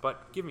implicitly.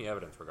 But give me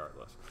evidence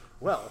regardless.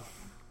 Well,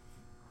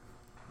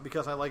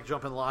 because I like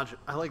jumps in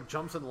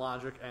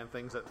logic and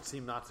things that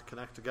seem not to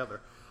connect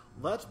together.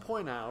 Let's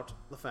point out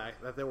the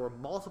fact that there were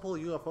multiple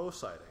UFO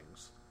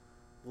sightings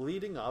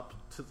leading up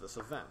to this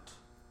event.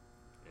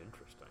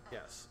 Interesting.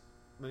 Yes.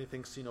 Many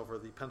things seen over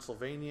the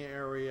Pennsylvania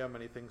area,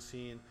 many things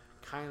seen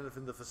kind of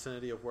in the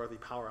vicinity of where the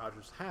power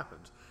outage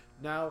happened.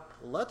 Now,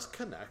 let's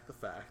connect the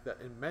fact that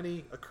in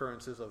many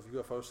occurrences of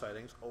UFO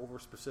sightings over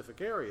specific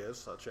areas,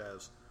 such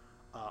as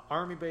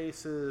army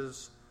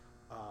bases,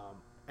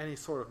 any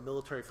sort of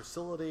military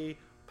facility,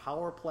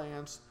 power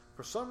plants,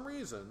 for some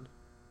reason,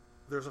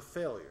 there's a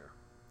failure.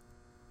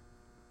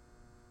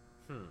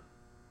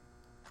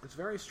 It's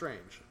very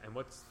strange. And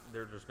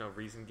there's no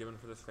reason given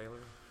for this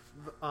failure?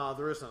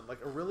 There isn't.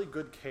 Like, a really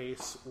good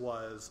case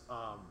was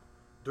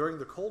during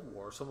the Cold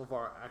War, some of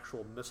our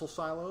actual missile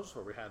silos,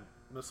 where we had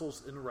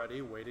missiles in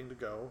ready, waiting to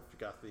go. If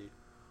you got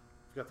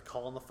the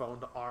call on the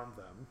phone to arm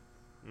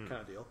them,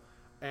 kind of deal,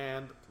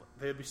 and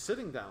they'd be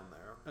sitting down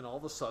there, and all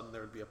of a sudden there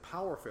would be a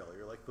power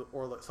failure,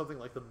 something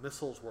like the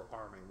missiles were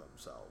arming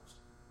themselves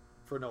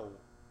for no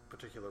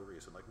particular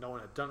reason. Like, no one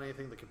had done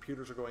anything. The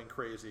computers are going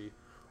crazy.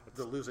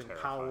 They're losing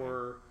terrifying.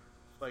 power.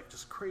 Like,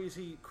 just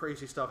crazy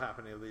stuff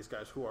happening to these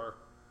guys who are,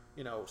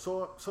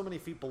 so many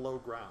feet below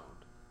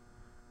ground,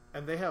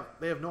 and they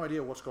have no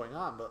idea what's going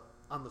on. But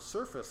on the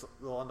surface,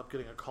 they'll end up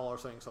getting a call or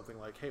saying something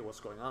like, "Hey, what's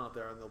going on up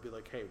there?" And they'll be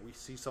like, "Hey, we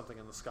see something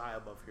in the sky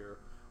above here.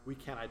 We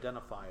can't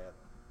identify it,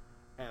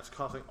 and it's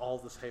causing all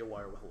this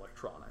haywire with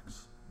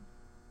electronics."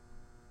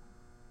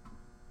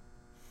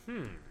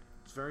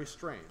 It's very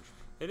strange.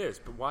 It is,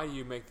 but why do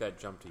you make that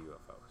jump to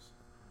UFOs?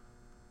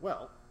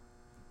 Well,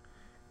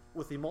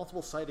 with the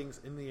multiple sightings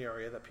in the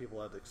area that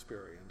people had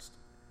experienced,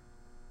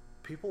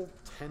 people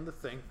tend to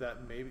think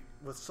that maybe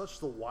with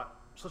such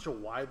a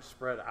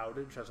widespread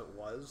outage as it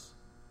was,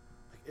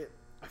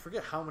 I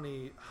forget how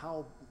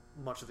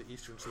much of the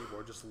Eastern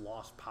Seaboard just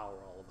lost power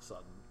all of a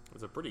sudden.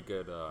 It's a pretty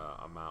good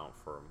amount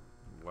from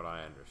what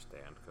I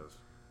understand, because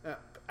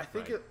I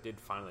think I did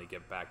finally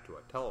get back to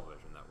a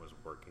television that was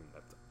working.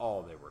 That's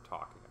all they were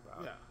talking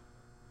about. Yeah.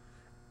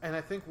 And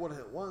I think what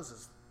it was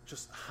is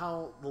just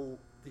how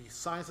the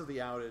size of the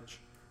outage,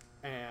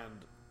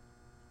 and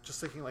just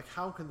thinking, like,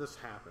 how can this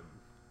happen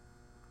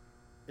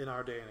in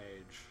our day and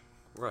age?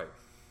 Right.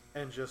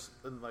 And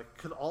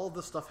could all of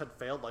this stuff had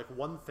failed? Like,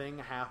 one thing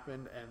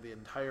happened and the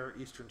entire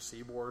Eastern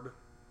Seaboard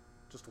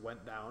just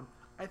went down.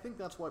 I think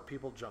that's what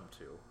people jump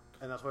to.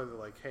 And that's why they're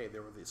like, hey,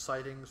 there were these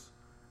sightings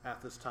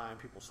at this time.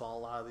 People saw a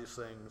lot of these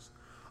things.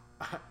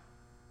 I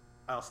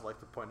also like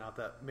to point out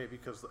that maybe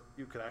because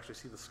you could actually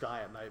see the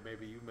sky at night,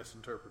 maybe you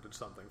misinterpreted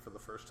something for the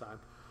first time.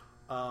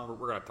 We're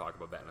going to talk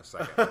about that in a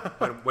second.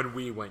 when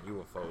we went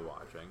UFO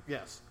watching.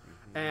 Yes.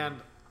 And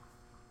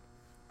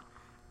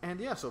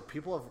yeah, so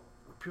people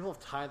have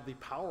tied the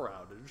power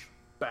outage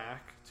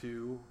back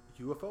to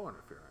UFO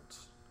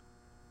interference.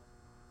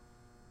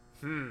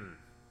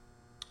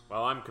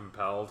 Well, I'm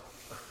compelled.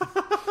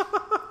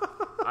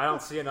 I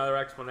don't see another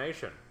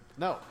explanation.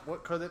 No.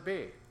 What could it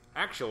be?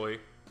 Actually,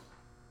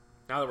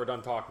 now that we're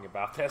done talking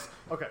about this,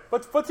 Okay.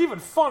 what's even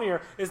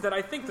funnier is that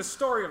I think the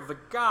story of the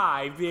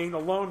guy being the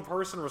lone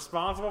person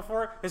responsible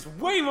for it is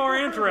way more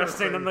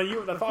interesting than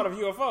the thought of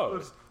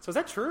UFOs. So is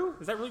that true?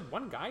 Is that really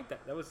one guy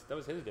that was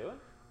his doing?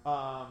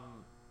 I'm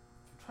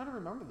trying to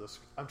remember this.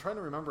 I'm trying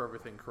to remember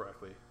everything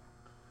correctly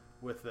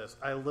with this.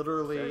 I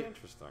literally... Very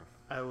interesting.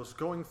 I was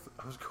going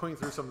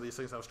through some of these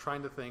things. I was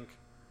trying to think.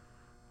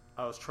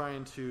 I was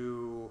trying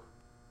to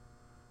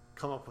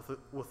come up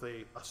with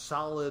a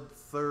solid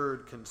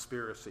third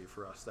conspiracy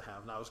for us to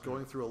have. And I was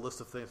going through a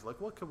list of things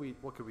like what could we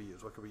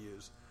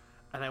use?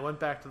 And I went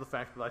back to the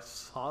fact that I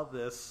saw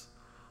this.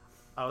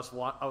 I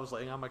was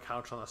laying on my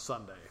couch on a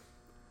Sunday,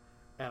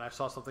 and I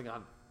saw something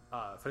on.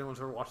 If anyone's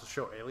ever watched the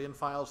show Alien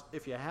Files,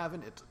 if you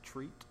haven't, it's a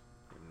treat.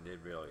 It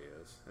really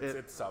is.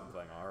 It's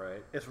something, all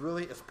right. It's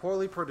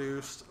poorly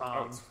produced.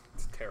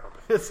 It's terrible.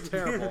 It's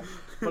terrible.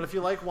 But if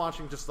you like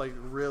watching just like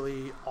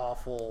really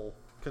awful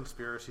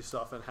conspiracy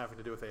stuff and having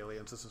to do with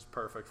aliens, this is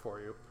perfect for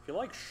you. If you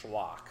like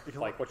schlock,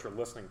 like what you're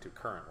listening to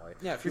currently.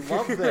 Yeah, if you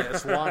love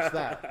this, watch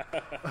that.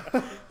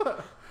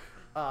 But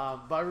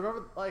I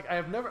remember, like, I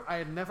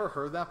had never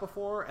heard that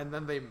before, and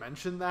then they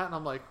mentioned that, and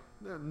I'm like,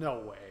 no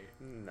way.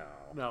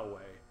 No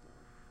way.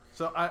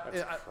 So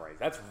That's crazy.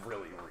 That's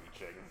really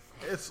reaching.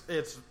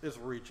 It's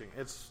reaching.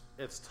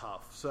 It's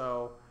tough.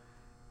 So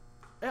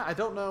yeah, I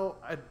don't know.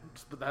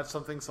 But that's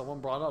something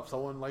someone brought up.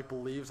 Someone like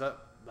believes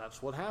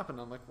that's what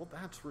happened. I'm like, well,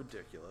 that's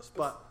ridiculous.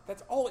 But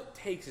that's all it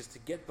takes is to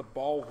get the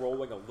ball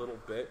rolling a little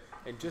bit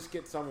and just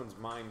get someone's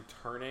mind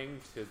turning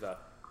to the,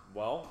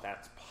 well,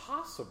 that's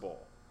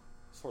possible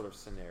sort of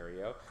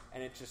scenario,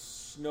 and it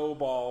just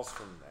snowballs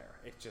from there.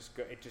 It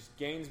just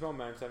gains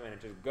momentum, and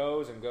it just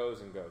goes and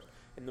goes and goes.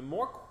 And the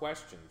more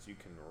questions you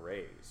can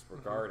raise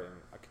regarding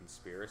a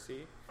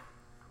conspiracy,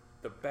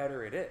 the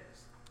better it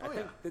is. I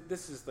think that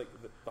this is like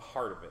the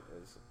heart of it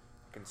is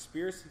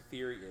conspiracy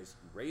theory is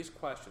you raise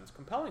questions,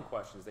 compelling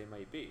questions they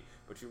might be,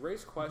 but you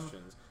raise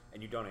questions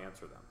and you don't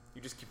answer them.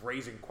 You just keep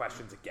raising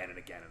questions again and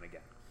again and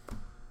again.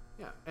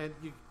 Yeah, and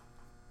you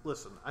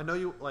listen, I know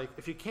you like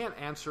if you can't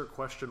answer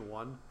question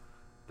 1,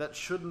 that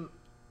shouldn't,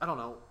 I don't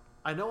know.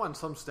 I know on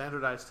some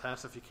standardized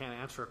tests if you can't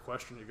answer a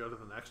question you go to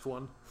the next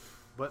one.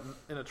 But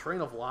in a train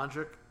of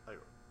logic, like,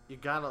 you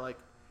gotta like,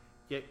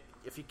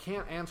 if you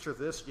can't answer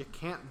this, you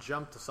can't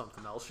jump to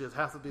something else. You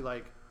have to be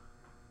like,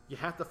 you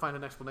have to find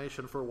an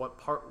explanation for what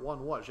part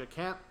 1 was. You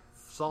can't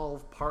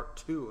solve part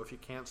 2 if you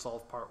can't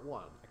solve part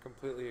 1. I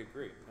completely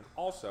agree. And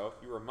also,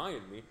 you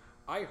reminded me,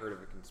 I heard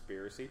of a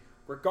conspiracy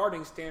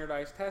regarding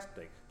standardized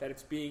testing, that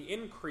it's being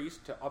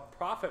increased to up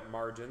profit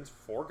margins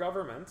for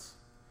governments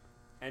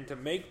and to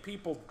make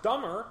people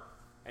dumber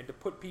and to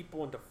put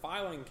people into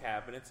filing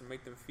cabinets and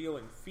make them feel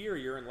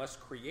inferior and less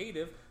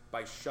creative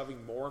by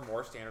shoving more and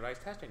more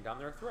standardized testing down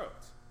their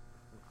throats.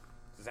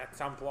 Does that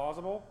sound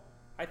plausible?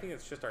 I think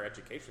it's just our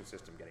education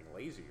system getting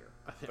lazier.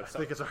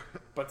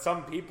 But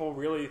some people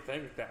really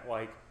think that,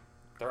 like,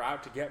 they're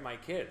out to get my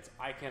kids.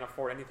 I can't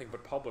afford anything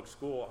but public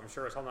school. I'm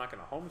sure as hell not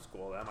going to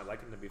homeschool them. I'd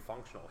like them to be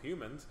functional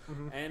humans.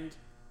 And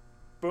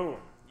boom,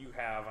 you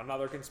have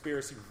another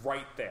conspiracy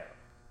right there.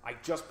 I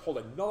just pulled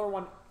another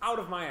one out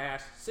of my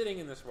ass sitting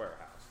in this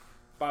warehouse.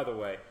 By the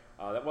way,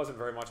 that wasn't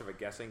very much of a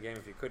guessing game.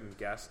 If you couldn't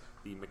guess,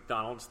 the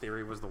McDonald's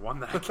theory was the one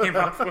that I came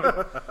up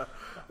with,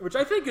 which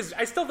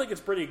I still think it's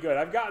pretty good.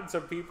 I've gotten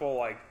some people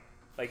like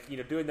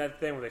doing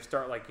that thing where they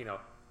start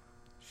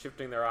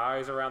shifting their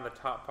eyes around the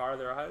top part of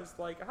their eyes,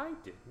 like, I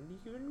didn't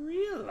even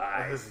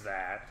realize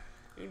that.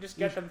 You just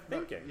get them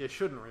thinking. You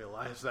shouldn't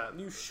realize that.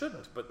 You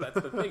shouldn't, but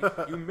that's the thing.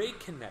 You make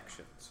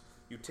connections.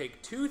 You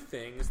take two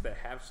things that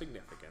have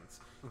significance,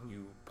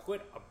 you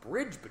put a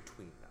bridge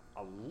between them,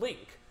 a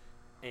link,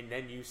 and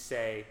then you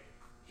say,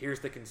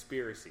 here's the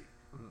conspiracy.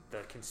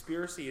 The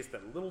conspiracy is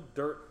that little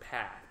dirt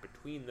path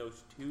between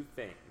those two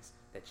things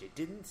that you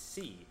didn't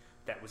see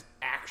that was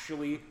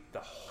actually the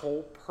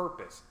whole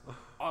purpose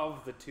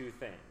of the two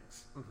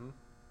things.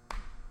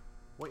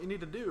 What you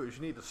need to do is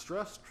you need to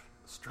stress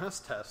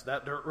test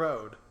that dirt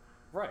road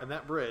and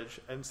that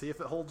bridge and see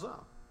if it holds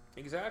up.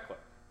 Exactly.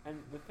 And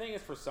the thing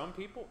is, for some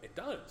people, it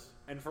does.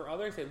 And for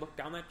others, they look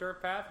down that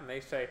dirt path and they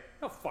say,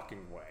 no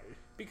fucking way.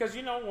 Because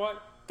you know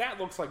what? That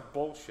looks like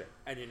bullshit.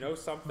 And you know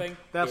something?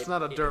 That's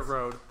not a dirt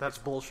road. That's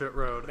bullshit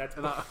road.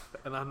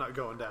 And I'm not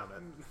going down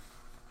it.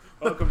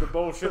 Welcome to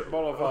Bullshit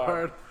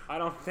Boulevard. I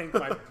don't think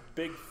my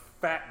big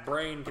fat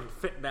brain can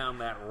fit down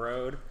that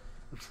road.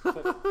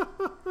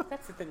 But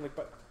that's the thing.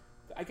 But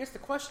I guess the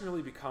question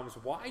really becomes,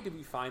 why do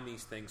we find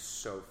these things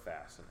so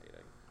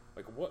fascinating?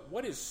 Like,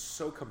 what is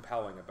so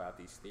compelling about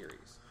these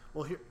theories?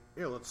 Well, here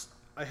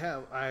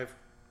I've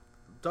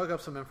dug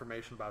up some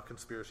information about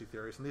conspiracy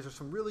theories, and these are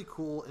some really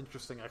cool,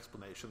 interesting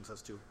explanations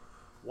as to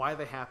why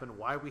they happen,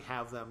 why we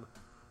have them,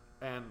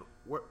 and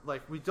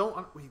we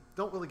don't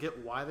really get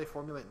why they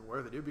formulate and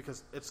where they do,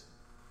 because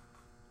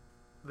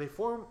they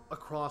form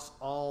across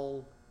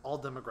all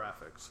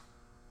demographics: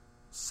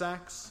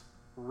 sex,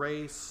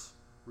 race,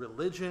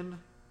 religion,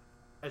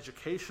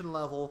 education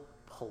level,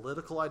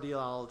 political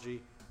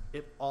ideology.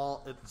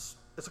 It's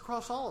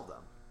across all of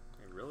them.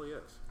 It really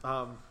is.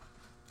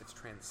 It's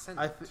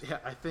transcendent.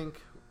 I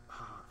think.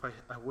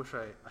 I wish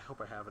I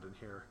hope I have it in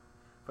here.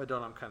 If I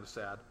don't, I'm kind of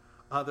sad.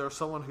 There was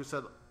someone who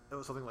said it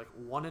was something like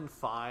 1 in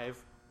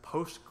 5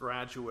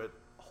 postgraduate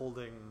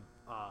holding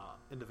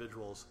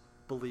individuals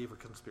believe a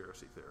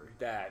conspiracy theory.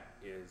 That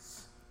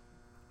is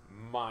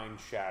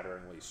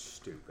mind-shatteringly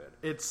stupid.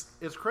 It's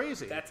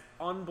crazy. That's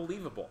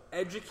unbelievable.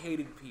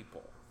 Educated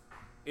people,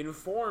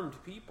 informed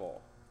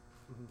people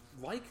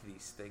like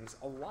these things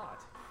a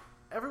lot.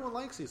 Everyone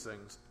likes these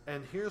things,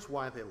 and here's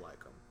why they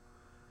like them.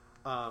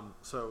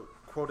 So,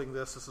 quoting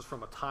this is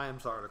from a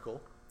Times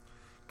article.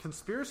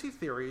 Conspiracy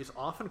theories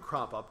often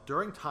crop up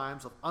during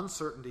times of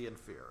uncertainty and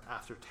fear,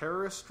 after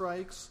terrorist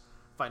strikes,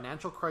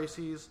 financial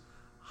crises,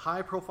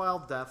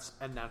 high-profile deaths,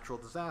 and natural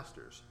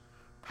disasters.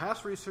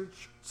 Past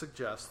research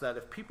suggests that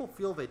if people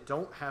feel they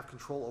don't have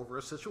control over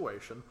a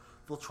situation,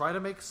 they'll try to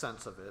make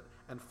sense of it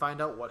and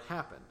find out what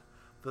happened.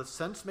 The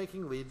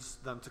sense-making leads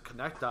them to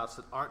connect dots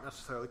that aren't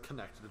necessarily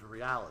connected in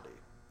reality.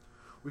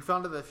 We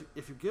found that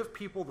if you give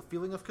people the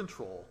feeling of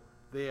control,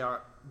 they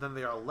are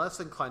less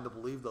inclined to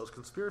believe those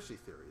conspiracy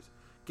theories.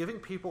 Giving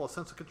people a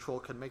sense of control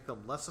can make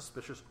them less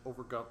suspicious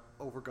over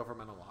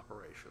governmental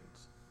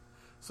operations.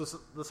 So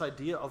this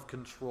idea of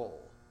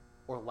control,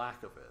 or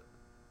lack of it,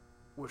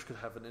 which could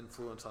have an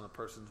influence on a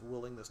person's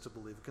willingness to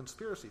believe a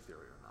conspiracy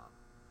theory or not.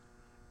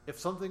 If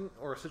something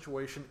or a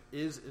situation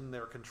is in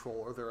their control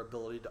or their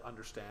ability to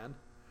understand,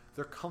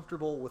 they're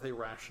comfortable with a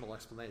rational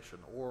explanation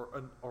or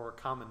a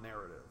common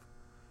narrative.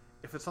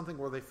 If it's something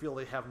where they feel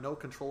they have no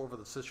control over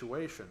the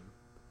situation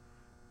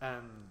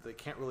and they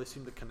can't really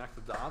seem to connect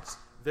the dots,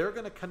 they're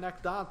going to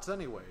connect dots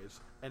anyways,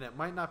 and it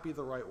might not be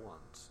the right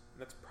ones.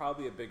 That's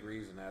probably a big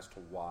reason as to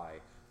why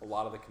a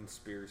lot of the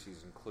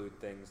conspiracies include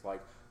things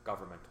like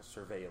governmental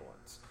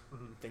surveillance,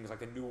 things like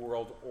the New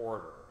World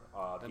Order,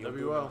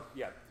 NWO.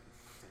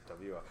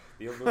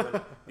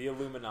 The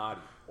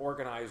Illuminati,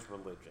 organized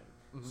religion,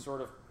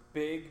 sort of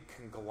big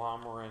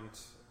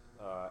conglomerate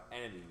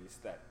entities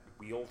that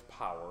wield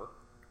power,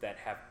 that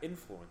have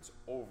influence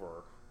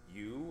over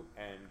you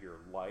and your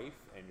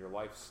life and your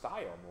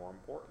lifestyle, more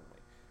importantly.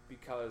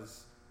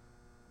 Because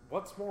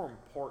what's more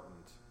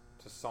important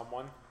to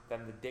someone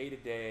than the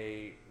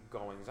day-to-day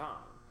goings-on?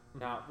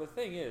 Now, the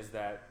thing is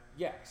that,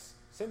 yes,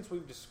 since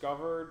we've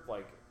discovered,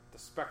 like, the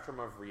spectrum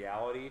of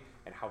reality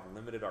and how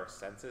limited our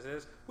senses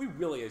is, we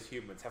really, as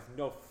humans, have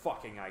no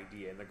fucking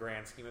idea, in the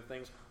grand scheme of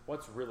things,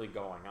 what's really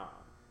going on.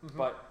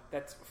 But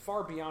that's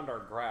far beyond our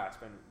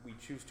grasp, and we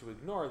choose to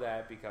ignore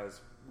that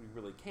because we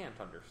really can't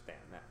understand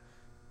that.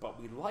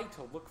 But we like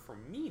to look for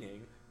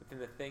meaning within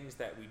the things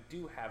that we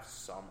do have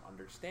some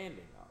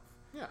understanding of.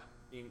 Yeah.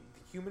 The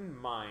human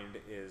mind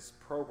is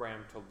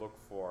programmed to look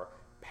for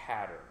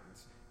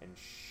patterns and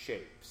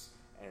shapes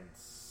and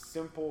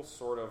simple,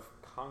 sort of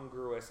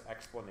congruous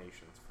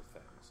explanations for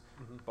things.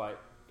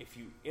 But if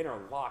you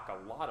interlock a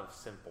lot of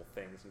simple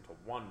things into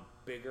one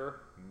bigger,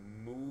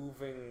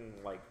 moving,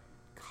 like,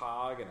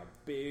 cog in a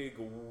big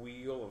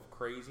wheel of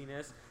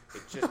craziness,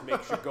 it just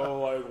makes you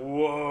go like,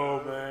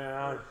 whoa,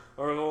 man,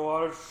 there's a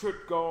lot of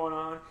shit going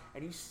on.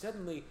 And you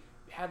suddenly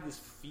have this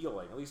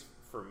feeling, at least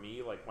for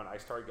me, like when I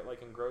started to get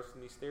like engrossed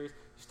in these theories,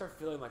 you start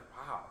feeling like,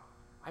 wow,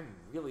 I'm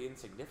really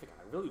insignificant.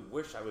 I really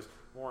wish I was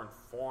more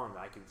informed.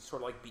 I could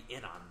sort of like be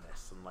in on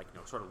this and, like, you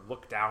know, sort of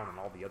look down on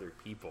all the other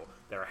people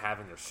that are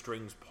having their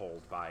strings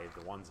pulled by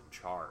the ones in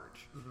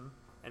charge.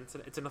 And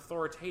it's an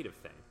authoritative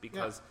thing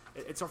because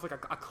it's sort of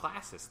like a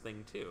classist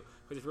thing too.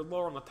 Because if you're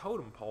lower on the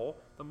totem pole,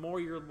 the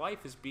more your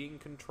life is being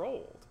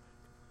controlled.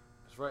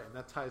 That's right, and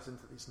that ties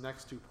into these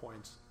next 2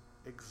 points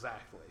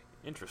exactly.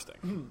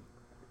 Interesting.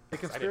 A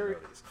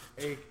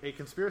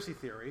conspiracy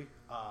theory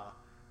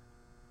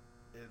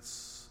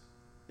is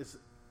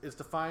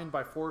defined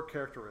by 4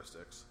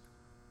 characteristics.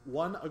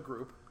 1, a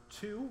group.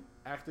 2,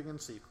 acting in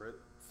secret.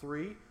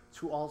 3,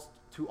 to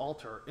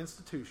alter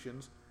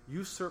institutions,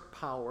 usurp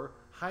power,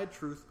 hide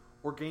truth,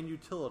 or gain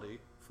utility.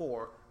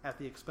 4, at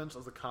the expense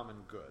of the common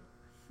good.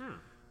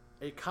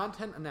 A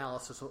content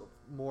analysis of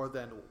more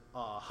than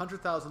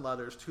 100,000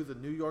 letters to the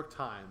New York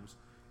Times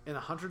in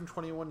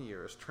 121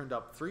 years turned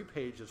up 3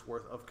 pages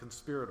worth of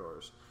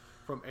conspirators,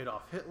 from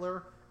Adolf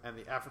Hitler and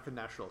the African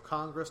National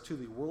Congress to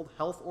the World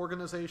Health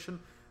Organization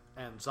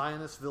and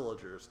Zionist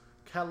villagers,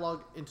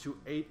 cataloged into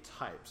 8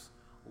 types: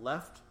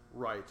 left,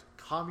 right,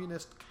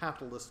 communist,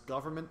 capitalist,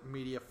 government,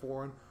 media,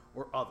 foreign,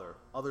 or other.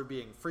 Other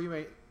being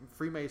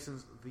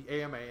Freemasons, the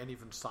AMA, and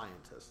even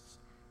scientists.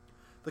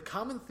 The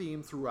common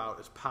theme throughout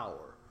is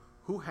power.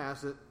 Who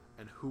has it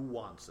and who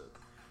wants it?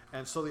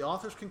 And so the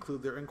authors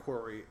conclude their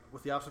inquiry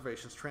with the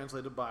observations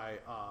translated by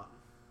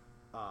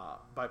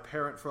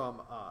Parent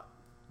from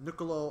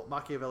Niccolo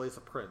Machiavelli's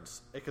The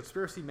Prince, a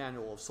conspiracy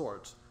manual of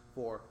sorts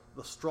for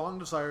the strong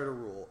desire to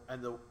rule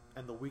and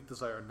the weak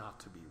desire not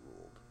to be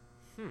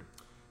ruled.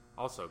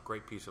 Also,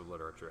 great piece of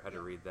literature. Had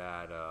to read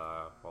that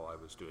while I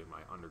was doing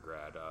my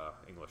undergrad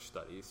English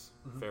studies.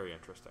 Very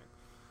interesting.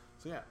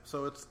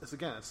 So it's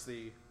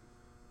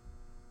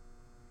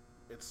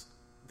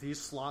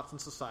these slots in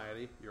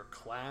society, your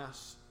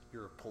class,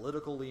 your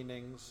political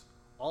leanings,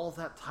 all of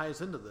that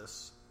ties into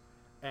this,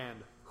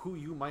 and who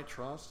you might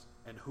trust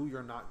and who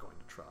you're not going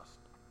to trust.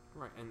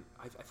 Right, and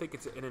I think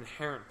it's an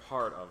inherent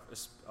part of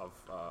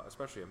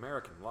especially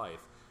American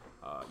life,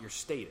 your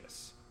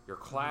status, your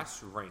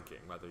class ranking,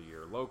 whether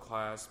you're low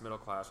class, middle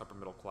class, upper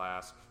middle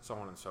class, so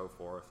on and so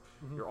forth.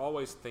 You're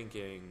always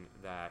thinking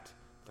that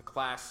the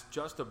class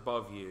just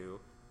above you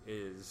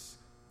is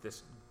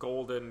this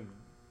golden,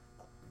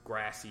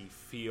 grassy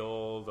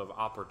field of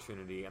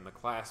opportunity, and the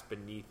class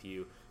beneath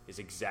you is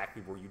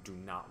exactly where you do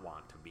not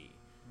want to be.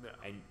 Yeah.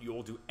 And you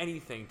will do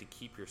anything to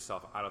keep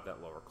yourself out of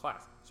that lower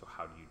class. So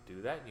how do you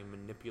do that? You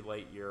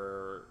manipulate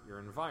your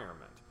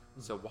environment.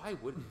 So why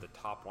wouldn't the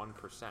top 1%,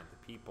 the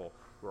people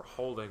who are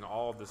holding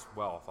all of this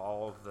wealth,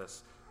 all of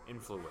this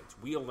influence,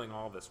 wielding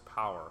all this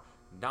power,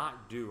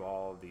 not do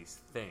all of these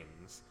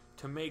things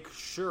to make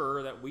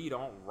sure that we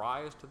don't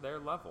rise to their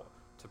level,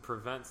 to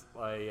prevent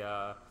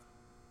a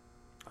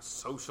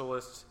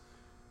socialist,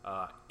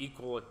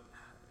 equal,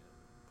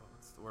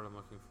 what's the word I'm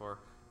looking for?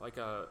 Like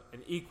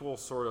an equal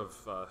sort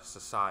of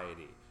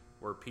society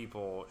where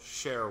people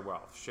share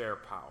wealth, share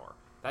power.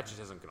 That just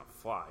isn't going to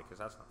fly because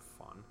that's not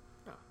fun.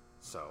 No.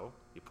 So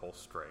you pull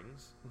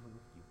strings,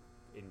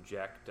 you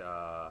inject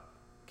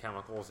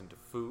chemicals into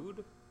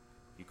food,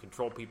 you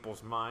control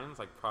people's minds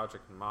like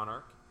Project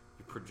Monarch,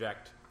 you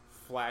project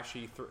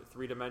flashy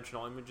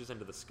three-dimensional images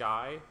into the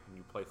sky, and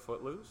you play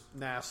Footloose.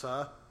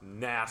 NASA.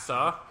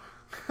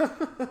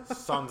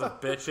 Sons of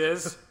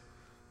bitches.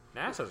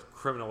 NASA's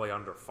criminally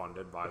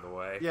underfunded, by the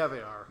way. Yeah, they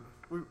are.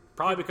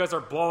 Probably because they're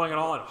blowing it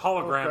all in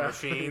hologram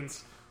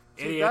machines.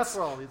 See, Idiots.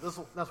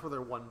 that's where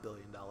their $1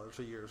 billion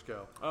a year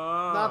go.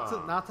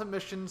 Not to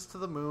missions to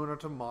the moon or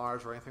to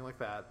Mars or anything like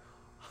that.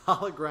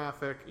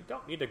 Holographic. You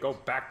don't need to go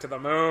back to the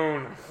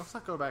moon. Let's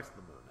not go back to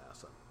the moon,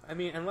 NASA. I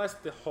mean, unless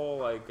the whole,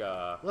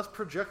 let's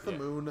project the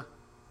moon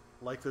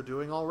like they're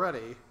doing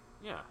already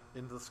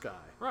into the sky.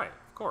 Right,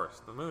 of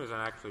course. The moon isn't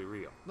actually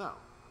real. No.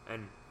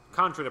 And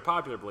contrary to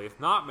popular belief,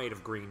 not made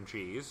of green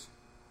cheese,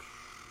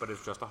 but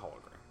it's just a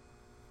hologram.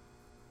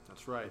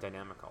 That's right. A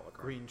dynamic hologram.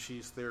 Green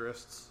cheese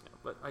theorists. Yeah,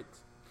 but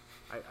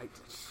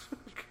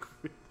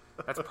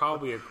that's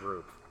probably a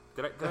group.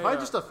 If I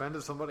just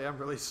offended somebody, I'm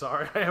really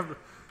sorry.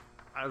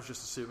 I was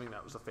just assuming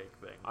that was a fake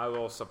thing. I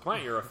will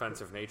supplant your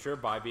offensive nature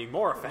by being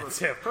more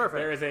offensive. Perfect.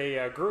 There is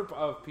a group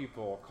of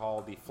people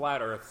called the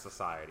Flat Earth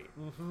Society.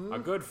 A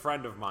good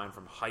friend of mine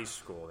from high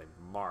school named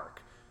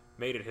Mark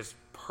made it his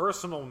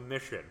personal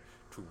mission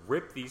to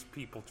rip these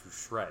people to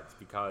shreds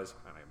because,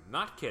 and I'm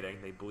not kidding,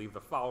 they believe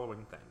the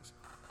following things.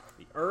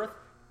 The Earth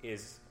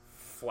is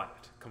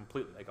flat,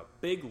 completely, like a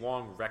big,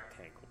 long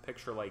rectangle.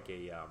 Picture like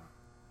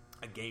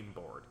a game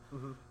board,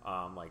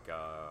 like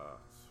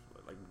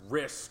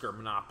Risk or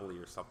Monopoly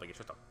or something. It's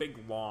just a big,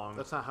 long.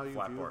 That's not how you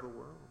flat view board. the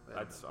world.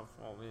 That's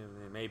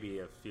maybe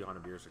a few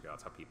hundred years ago.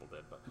 That's how people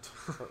did, but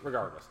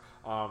regardless.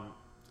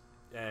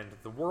 And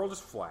the world is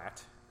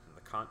flat. And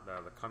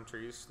the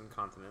countries and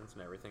continents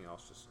and everything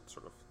else just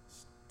sort of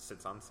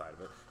sits on the side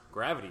of it.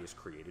 Gravity is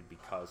created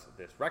because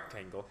this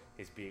rectangle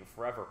is being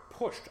forever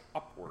pushed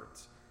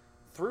upwards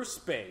through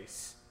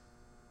space,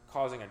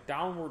 causing a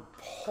downward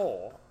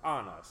pull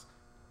on us,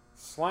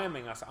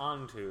 slamming us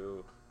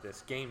onto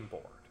this game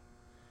board.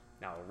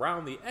 Now,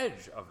 around the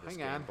edge of this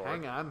game board...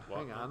 Hang on.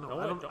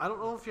 I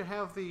don't know if you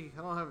have the...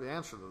 I don't have the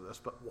answer to this,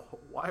 but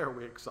why are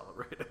we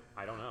accelerating?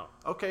 I don't know.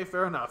 Okay,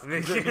 fair enough.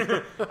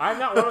 I'm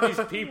not one of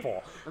these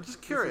people. I'm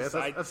just curious.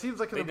 That seems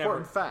like an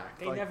important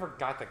fact. They never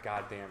got the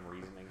goddamn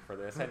reasoning for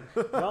this, and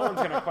no one's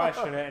going to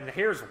question it, and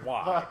here's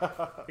why.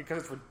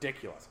 Because it's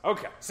ridiculous.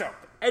 Okay, so,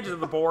 edge of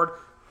the board,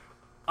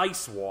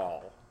 ice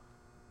wall.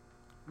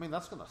 I mean,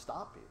 that's going to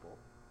stop people.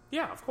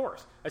 Yeah, of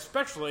course.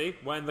 Especially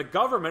when the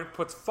government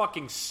puts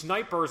fucking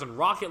snipers and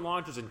rocket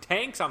launchers and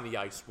tanks on the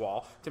ice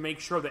wall to make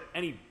sure that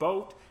any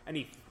boat,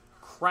 any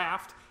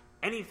craft,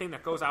 anything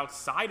that goes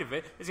outside of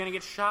it is going to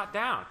get shot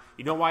down.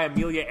 You know why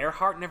Amelia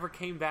Earhart never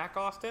came back,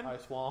 Austin?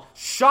 Ice wall.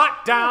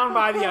 Shot down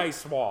by the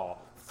ice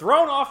wall.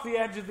 Thrown off the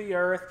edge of the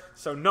earth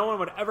so no one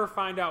would ever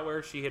find out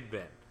where she had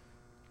been.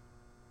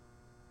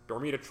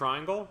 Bermuda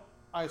Triangle?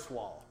 Ice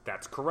wall.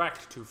 That's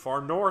correct. Too far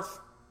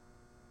north.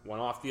 Went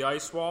off the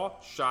ice wall,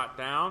 shot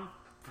down,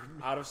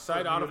 out of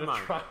sight, out of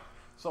mind.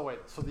 So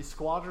the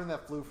squadron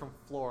that flew from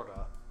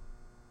Florida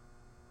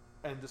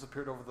and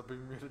disappeared over the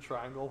Bermuda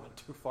Triangle went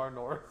too far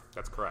north?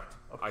 That's correct.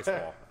 Okay. Ice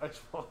wall.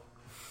 Ice wall.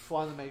 Just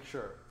wanted to make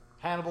sure.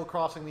 Hannibal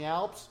crossing the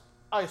Alps?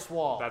 Ice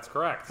wall. That's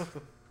correct.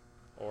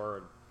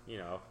 Or,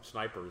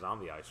 snipers on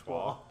the ice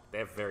wall. They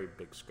have very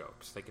big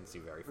scopes. They can see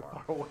very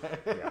far. Far away.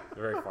 Yeah,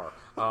 very far.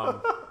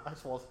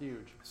 Ice wall's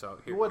huge. So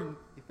you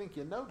think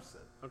you'd notice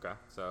it. Okay,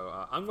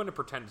 so I'm going to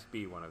pretend to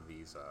be one of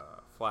these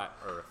flat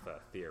Earth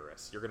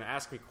theorists. You're going to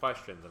ask me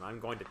questions, and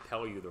I'm going to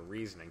tell you the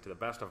reasoning to the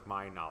best of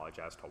my knowledge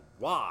as to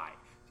why.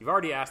 You've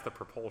already asked the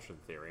propulsion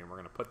theory, and we're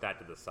going to put that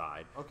to the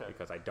side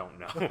because I don't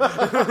know.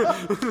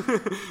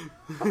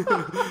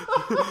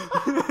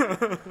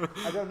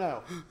 I don't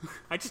know.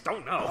 I just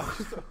don't know.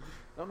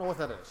 Don't know what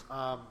that is.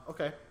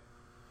 Okay.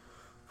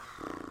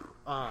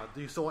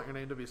 Do you still want your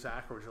name to be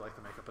Zach, or would you like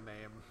to make up a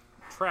name?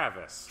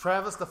 Travis.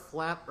 Travis, the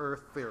flat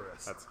Earth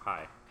theorist. That's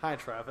hi. Hi,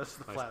 Travis,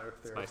 the flat Earth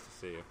It's theorist. nice to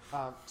see you.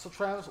 So,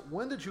 Travis,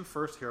 when did you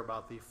first hear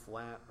about the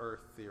flat Earth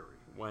theory?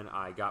 When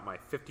I got my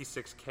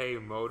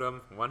 56K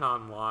modem, went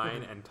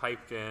online, and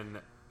typed in,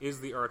 "Is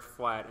the Earth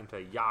flat?"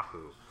 into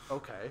Yahoo.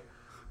 Okay.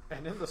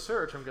 And in the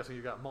search, I'm guessing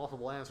you got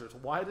multiple answers.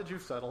 Why did you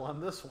settle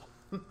on this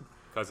one?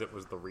 Because it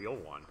was the real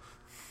one.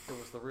 It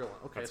was the real one.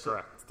 Okay, That's so,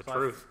 correct. It's the so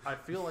truth. I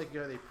feel like you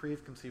had a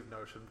preconceived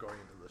notion going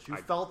into this. You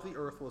I- felt the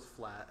Earth was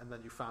flat, and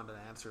then you found an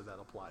answer that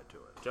applied to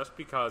it. Just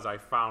because I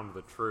found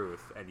the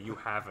truth and you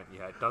haven't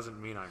yet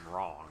doesn't mean I'm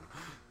wrong.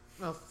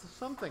 Now,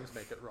 some things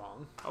make it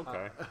wrong.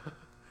 Okay.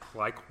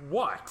 Like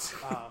what?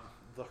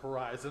 The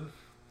horizon.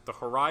 The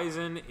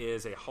horizon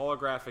is a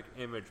holographic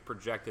image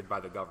projected by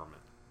the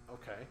government.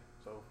 Okay,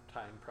 so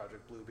tying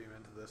Project Bluebeam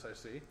into this, I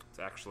see. It's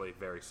actually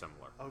very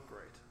similar. Oh,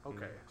 great.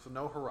 Okay, so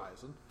no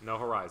horizon. No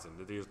horizon.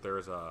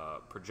 There's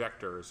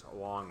projectors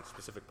along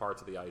specific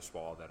parts of the ice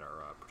wall that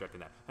are projecting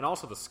that. And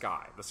also the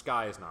sky. The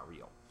sky is not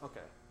real.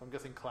 Okay, I'm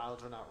guessing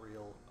clouds are not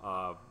real.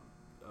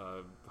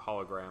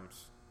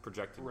 Holograms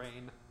projected.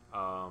 Rain.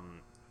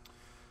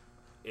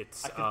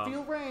 It's I can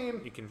feel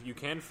rain. You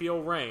can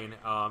feel rain.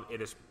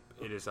 It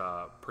is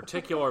a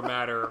particular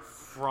matter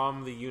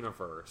from the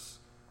universe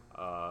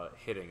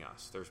hitting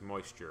us. There's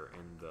moisture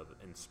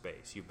in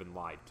space. You've been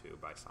lied to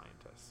by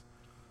scientists.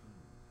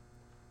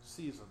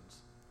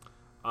 Seasons.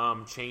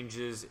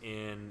 Changes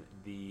in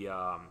the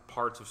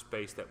parts of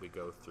space that we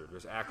go through.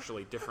 There's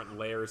actually different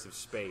layers of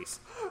space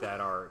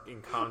that are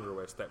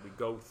incongruous that we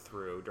go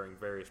through during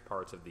various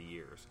parts of the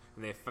years,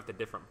 and they affect the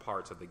different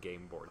parts of the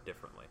game board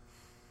differently.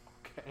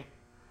 Okay.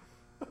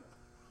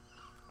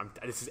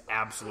 This is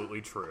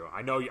absolutely true.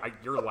 I know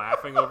you're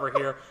laughing over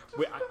here.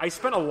 I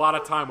spent a lot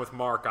of time with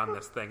Mark on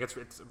this thing.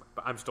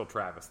 I'm still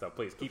Travis, though.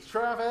 Please keep. It's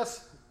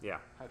Travis. Yeah,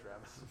 Hi,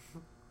 Travis.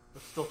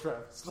 It's still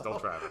Travis. still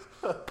Travis.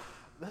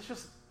 That's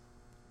just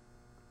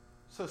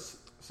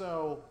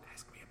so.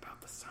 Ask me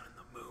about the sun and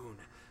the moon.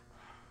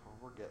 Well,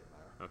 we're getting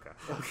there.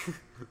 Okay.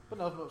 But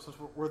no, since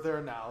we're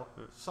there now,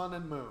 sun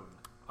and moon.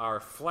 Are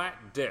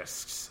flat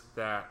discs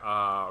that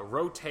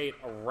rotate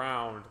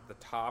around the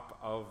top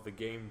of the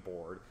game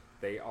board.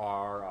 They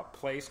are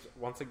placed,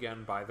 once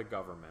again, by the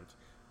government,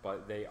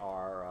 but they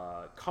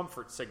are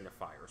comfort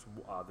signifiers.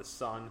 The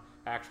sun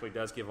actually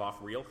does give off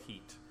real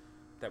heat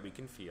that we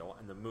can feel,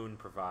 and the moon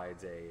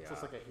provides a... So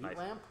it's like a heat nice,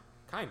 lamp?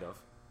 Kind of,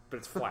 but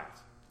it's flat.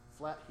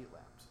 Flat heat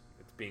lamps.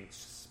 It's being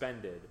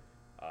suspended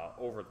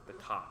over the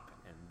top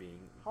and being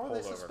How are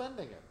pulled they over.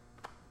 suspending it?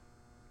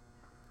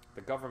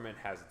 The government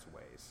has its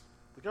ways.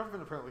 The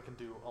government apparently can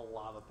do a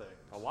lot of things.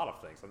 A lot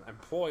of things. And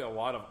employ a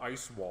lot of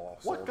ice wall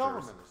What soldiers.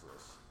 government is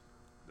this?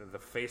 The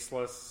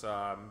faceless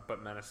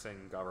but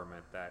menacing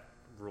government that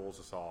rules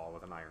us all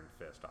with an iron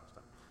fist,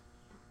 Austin.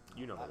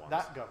 You know the ones.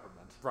 That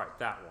government. Right,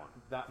 that one.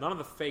 That- None of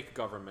the fake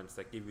governments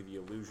that give you the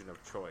illusion of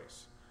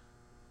choice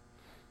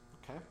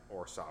Okay.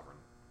 or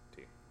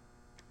sovereignty.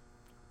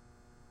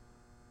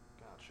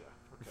 Gotcha.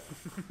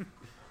 Okay.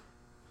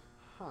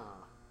 Huh.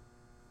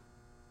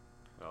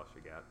 What else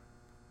you got?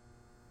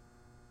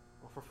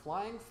 Well, for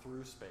flying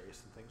through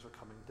space and things are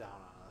coming down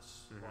on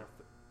us, Mhm. or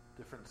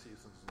different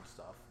seasons and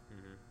stuff,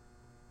 Mm-hmm.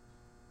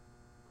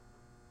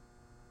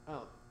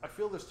 I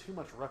feel there's too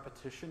much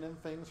repetition in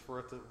things for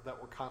it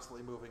that we're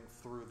constantly moving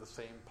through the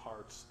same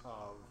parts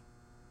of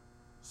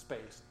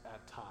space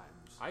at times.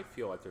 I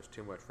feel like there's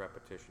too much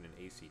repetition in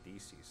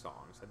AC/DC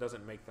songs. That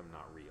doesn't make them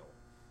not real.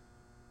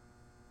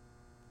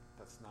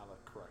 That's not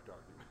a correct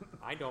argument.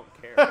 I don't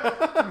care.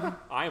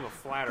 I am a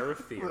flat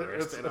Earth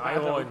theorist, and I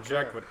will don't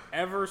inject care.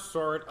 whatever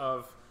sort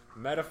of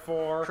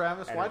metaphor.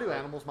 Travis, and why do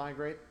animals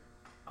migrate?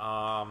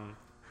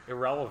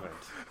 Irrelevant.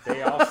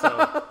 They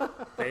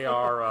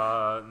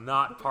are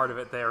not part of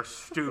it. They are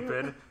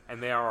stupid,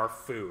 and they are our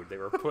food. They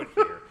were put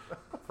here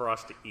for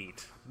us to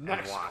eat.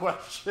 Next and watch.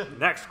 question.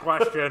 Next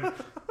question.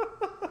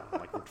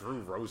 Like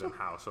Drew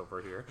Rosenhaus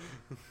over here.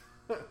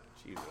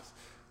 Jesus.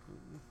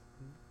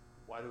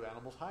 Why do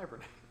animals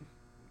hibernate?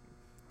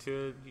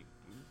 To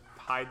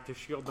hide, to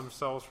shield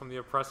themselves from the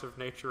oppressive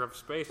nature of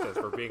space as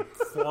we're being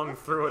flung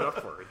through it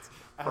upwards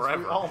As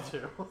forever. we all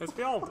do. As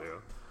we all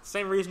do.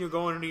 Same reason you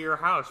go into your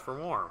house for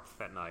warmth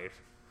at night.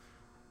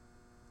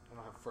 I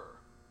don't have fur.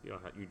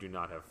 You do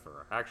not have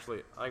fur.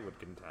 Actually, I would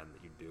contend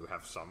that you do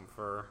have some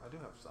fur. I do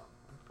have some.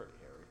 I'm pretty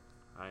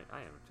hairy. I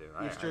am too.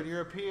 Eastern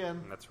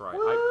European. That's right.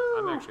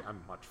 Woo!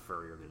 I'm much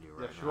furrier than you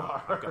right Yes, now. you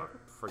are. I've got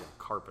a friggin'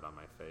 carpet on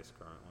my face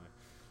currently.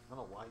 I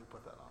don't know why you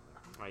put that on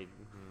there. I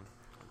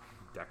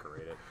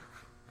decorate it.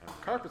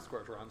 And, Carpet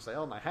squares were on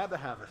sale, and I had to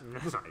have it.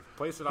 I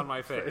place it on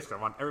my face. I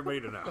want everybody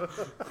to know.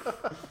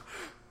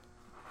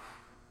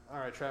 All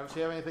right, Travis,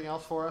 you have anything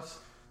else for us?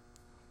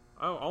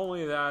 Oh,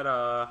 only that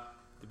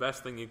the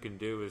best thing you can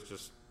do is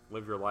just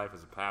live your life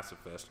as a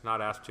pacifist,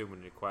 not ask too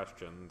many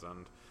questions,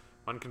 and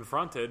when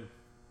confronted,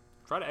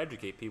 try to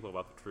educate people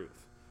about the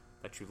truth.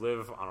 That you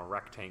live on a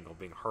rectangle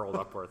being hurled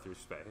upward through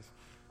space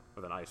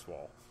with an ice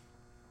wall.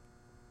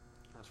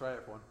 That's right,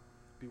 everyone.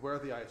 Beware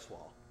the ice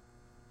wall.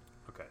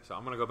 Okay, so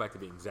I'm going to go back to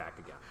being Zach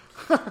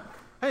again.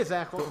 Hey,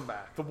 Zach, welcome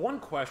back. The one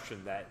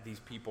question that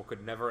these people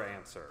could never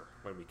answer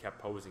when we kept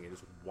posing it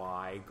is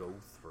why go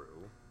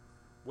through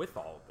with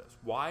all of this?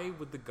 Why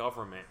would the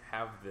government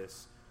have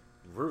this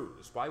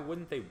ruse? Why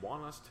wouldn't they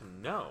want us to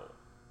know?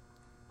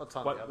 What's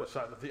on the other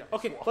side of the ice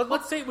Okay, wall?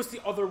 let's say it was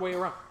the other way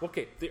around.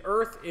 Okay, the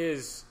Earth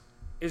is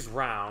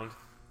round,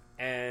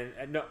 and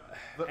no,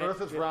 The Earth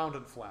is round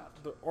and flat.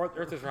 The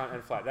Earth is round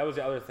and flat. That was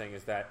the other thing,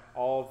 is that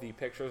all the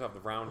pictures of the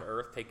round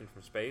Earth taken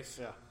from space,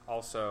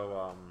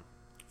 also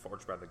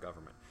forged by the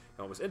government.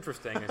 And what was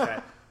interesting is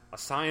that a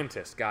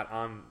scientist got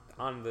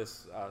on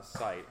this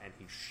site, and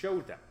he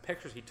showed them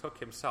pictures he took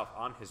himself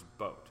on his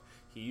boat.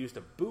 He used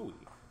a buoy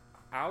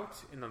out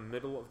in the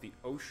middle of the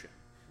ocean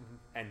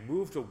and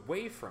moved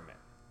away from it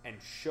and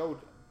showed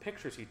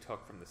pictures he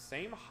took from the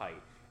same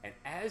height. And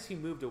as he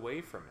moved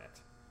away from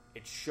it,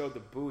 it showed the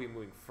buoy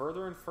moving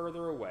further and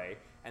further away,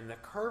 and the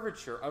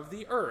curvature of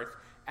the Earth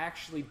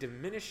actually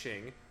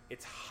diminishing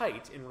its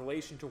height in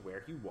relation to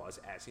where he was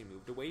as he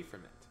moved away from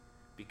it.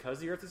 Because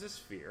the Earth is a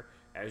sphere,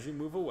 as you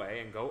move away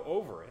and go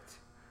over it,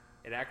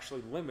 it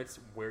actually limits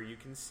where you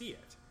can see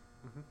it.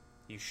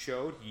 He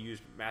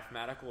used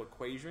mathematical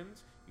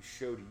equations. He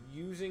showed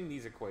using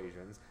these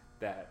equations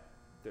that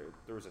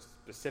there was a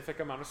specific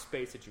amount of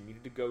space that you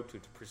needed to go to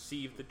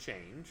perceive the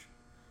change,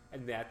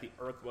 and that the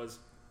Earth was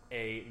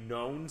a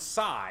known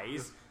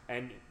size,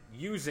 and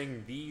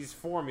using these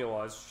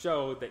formulas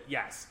showed that,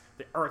 yes,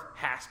 the Earth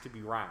has to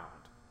be round.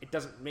 It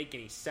doesn't make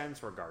any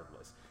sense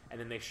regardless. And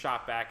then they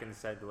shot back and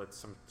said that it's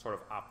some sort of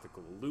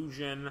optical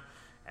illusion,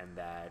 and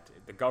that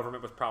the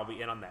government was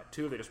probably in on that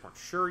too. They just weren't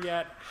sure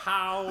yet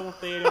how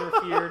they had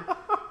interfered.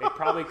 They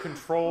probably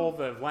control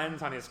the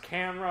lens on his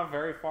camera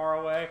very far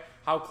away.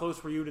 How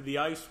close were you to the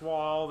ice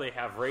wall? They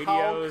have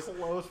radios. How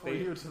close were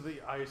you to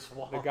the ice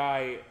wall? The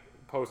guy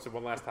posted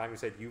one last time. He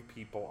said, "You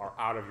people are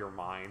out of your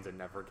minds," and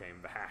never came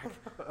back.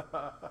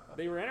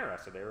 They were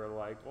interested. They were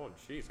like, "Oh,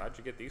 geez, how'd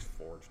you get these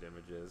forged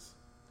images?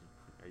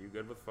 Are you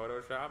good with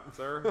Photoshop,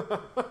 sir?"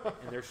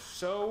 And they're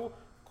so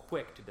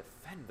quick to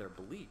defend their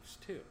beliefs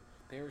too.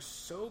 They are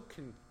so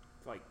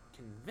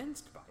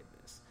convinced by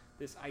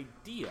this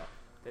idea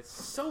that's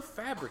so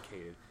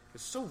fabricated,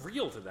 is so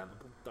real to them.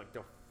 Like,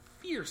 they'll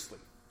fiercely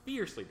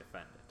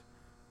defend it.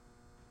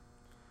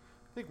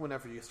 I think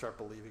whenever you start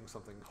believing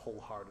something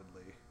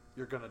wholeheartedly,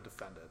 you're going to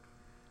defend it.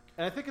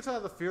 And I think it's out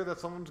of the fear that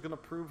someone's going to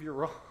prove you're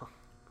wrong.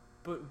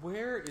 But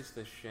where is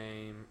the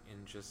shame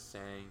in just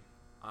saying,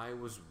 I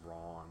was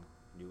wrong,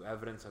 new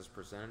evidence has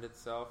presented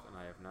itself, and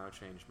I have now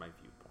changed my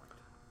viewpoint?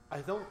 I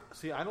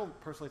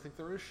don't personally think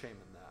there is shame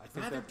in that. I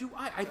think Neither do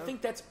I. I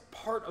think that's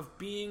part of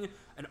being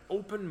an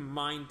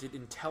open-minded,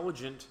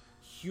 intelligent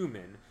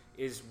human,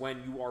 is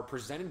when you are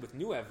presented with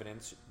new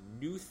evidence,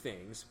 new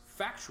things,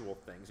 factual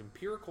things,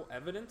 empirical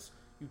evidence,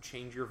 you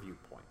change your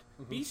viewpoint.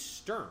 Be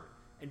stern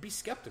and be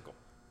skeptical.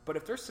 But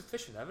if there's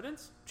sufficient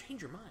evidence,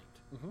 change your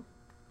mind.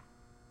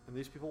 And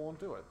these people won't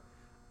do it.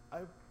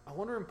 I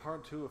wonder in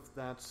part, too, if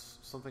that's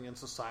something in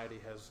society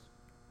has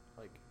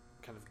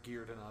kind of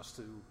geared in us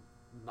to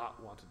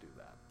not want to do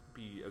that.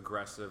 Be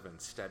aggressive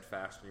and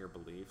steadfast in your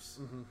beliefs.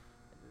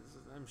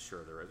 I'm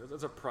sure there is.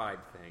 There's a pride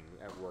thing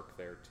at work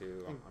there,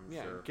 too. I'm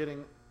sure.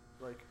 Getting,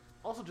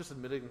 also just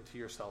admitting to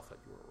yourself that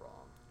you were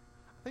wrong.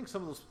 I think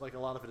some of those, a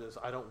lot of it is,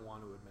 I don't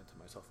want to admit to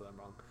myself that I'm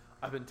wrong.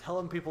 I've been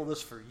telling people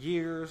this for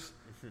years.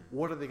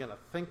 What are they going to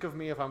think of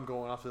me if I'm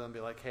going up to them and be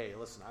like, hey,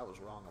 listen, I was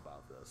wrong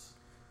about this?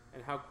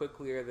 And how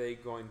quickly are they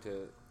going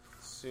to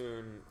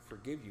soon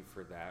forgive you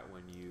for that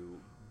when you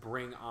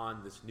bring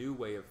on this new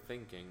way of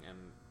thinking and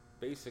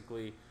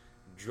basically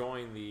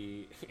join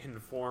the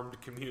informed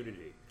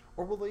community?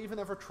 Or will they even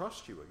ever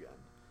trust you again?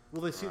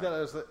 Will they see that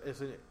as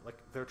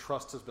their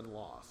trust has been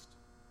lost?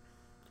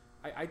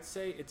 I'd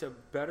say it's a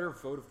better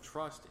vote of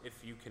trust if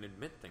you can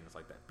admit things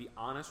like that. Be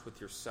honest with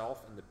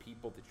yourself and the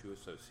people that you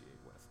associate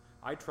with.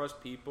 I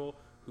trust people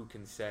who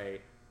can say,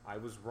 I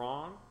was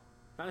wrong.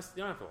 You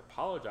don't have to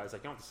apologize. You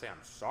don't have to say,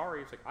 I'm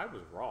sorry. It's I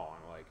was wrong.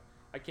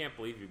 I can't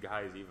believe you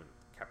guys even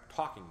kept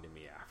talking to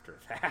me after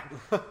that.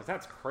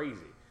 That's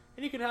crazy.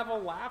 And you can have a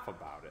laugh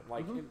about it.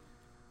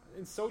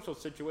 In social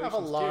situations,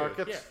 have a lark.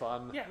 Too. It's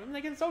fun. Yeah,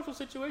 in social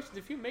situations,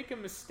 if you make a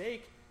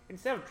mistake,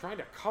 instead of trying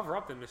to cover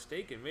up the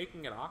mistake and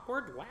making it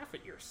awkward, laugh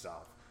at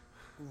yourself.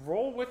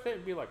 Roll with it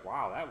and be like,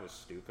 wow, that was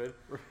stupid.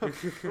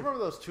 Remember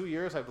those 2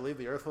 years I believed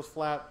the Earth was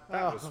flat?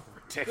 That was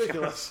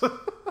ridiculous.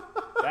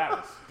 That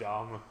was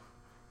dumb.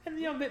 And,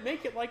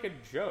 make it like a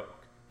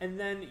joke. And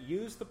then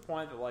use the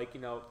point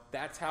that,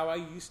 that's how I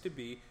used to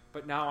be,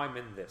 but now I'm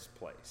in this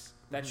place.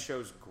 That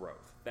shows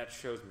growth. That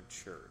shows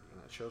maturity.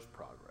 And that shows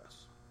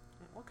progress.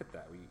 Look at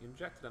that. We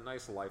injected a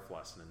nice life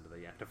lesson into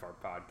the end of our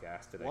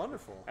podcast today.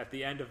 Wonderful. At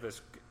the end of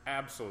this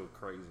absolute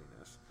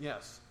craziness.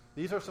 Yes.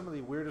 These are some of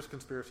the weirdest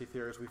conspiracy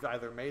theories we've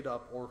either made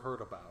up or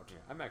heard about.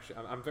 Yeah,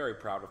 I'm very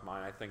proud of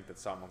mine. I think that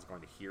someone's going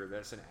to hear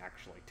this and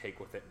actually take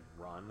with it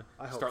and run.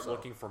 I hope Start so.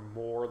 looking for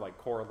more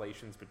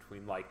correlations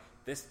between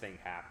this thing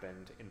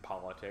happened in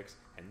politics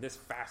and this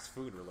fast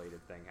food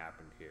related thing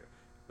happened here.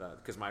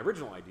 because my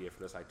original idea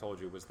for this, I told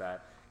you, was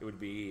that it would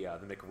be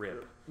the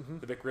McRib. Mm-hmm.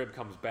 The McRib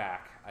comes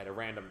back at a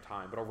random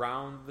time, but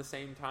around the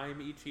same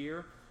time each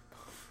year.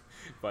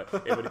 But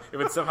it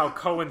would somehow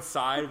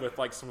coincide with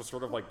like some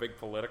sort of like big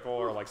political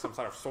or like some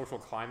sort of social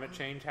climate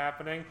change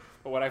happening.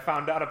 But what I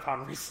found out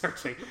upon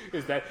researching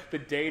is that the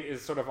date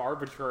is sort of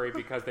arbitrary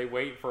because they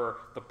wait for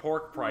the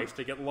pork price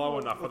to get low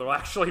enough where they'll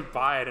actually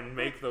buy it and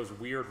make those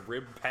weird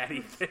rib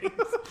patty things.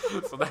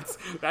 So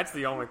that's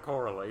the only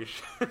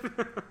correlation.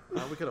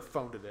 We could have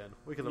phoned it in.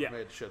 We could have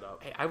made shit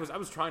up. Hey, I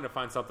was trying to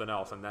find something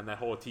else, and then that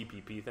whole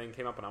TPP thing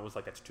came up, and I was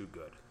like, that's too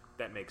good.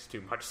 That makes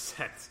too much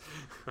sense.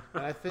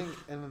 And I think,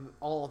 and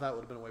all of that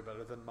would have been way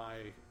better than my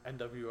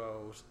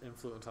NWO's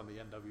influence on the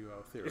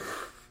NWO theory.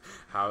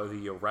 How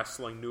the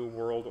wrestling New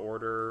World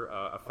Order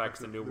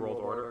affects the New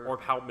World Order, or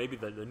how maybe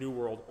the New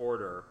World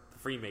Order, the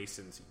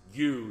Freemasons,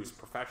 use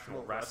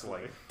professional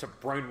wrestling to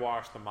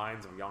brainwash the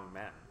minds of young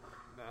men.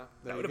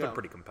 That would have been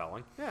pretty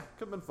compelling. Yeah,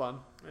 could have been fun.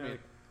 Yeah. I mean,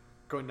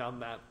 going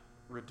down that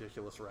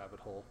ridiculous rabbit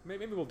hole.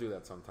 Maybe we'll do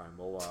that sometime.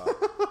 We'll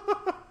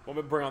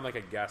bring on like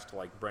a guest to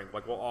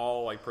we'll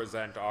all like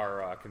present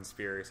our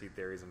conspiracy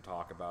theories and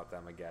talk about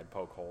them again,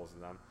 poke holes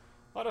in them.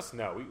 Let us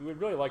know. We would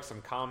really like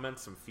some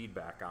comments, some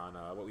feedback on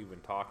what we've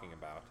been talking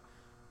about.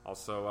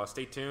 Also,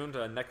 stay tuned.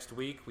 Next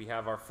week we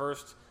have our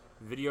first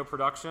video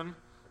production.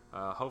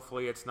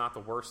 Hopefully, it's not the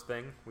worst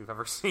thing we've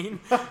ever seen.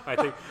 I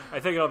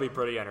think it'll be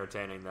pretty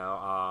entertaining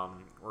though.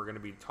 We're going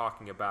to be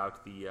talking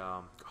about the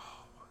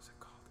what was it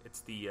called?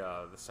 It's the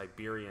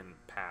Siberian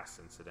Pass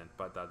incident,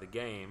 but the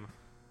game.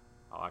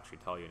 I'll actually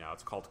tell you now.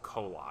 It's called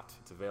Kolot.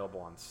 It's available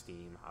on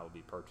Steam. I will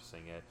be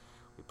purchasing it.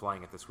 We'll be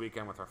playing it this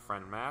weekend with our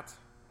friend Matt.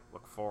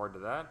 Look forward to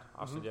that.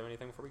 Austin, do you have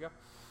anything before we go?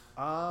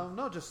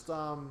 No, just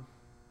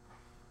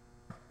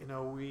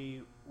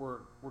we're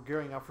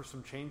gearing up for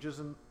some changes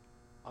on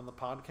the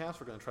podcast.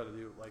 We're going to try to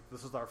do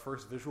this is our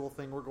first visual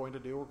thing we're going to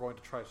do. We're going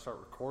to try to start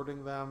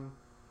recording them.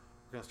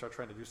 We're going to start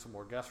trying to do some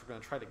more guests. We're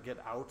going to try to get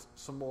out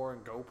some more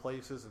and go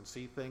places and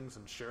see things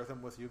and share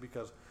them with you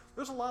because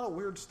there's a lot of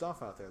weird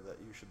stuff out there that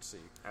you should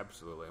see.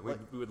 Absolutely.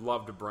 We would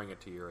love to bring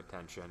it to your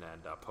attention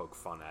and poke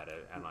fun at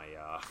it on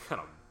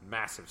a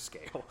massive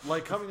scale.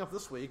 Like coming up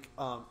this week,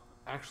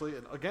 actually,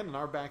 again in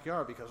our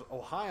backyard because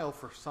Ohio,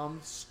 for some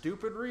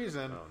stupid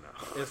reason,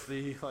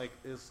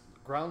 is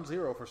ground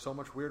zero for so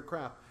much weird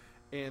crap.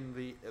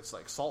 It's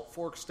like Salt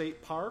Fork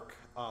State Park,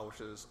 which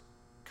is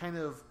kind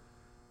of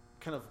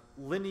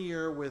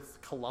linear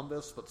with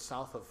Columbus, but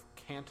south of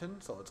Canton,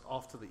 so it's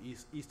off to the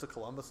east of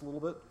Columbus a little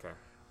bit. Okay.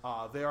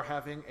 They are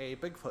having a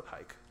Bigfoot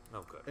hike.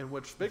 Oh, good. In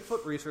which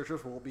Bigfoot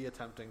researchers will be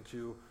attempting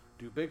to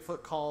do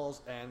Bigfoot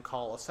calls and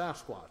call a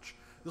Sasquatch.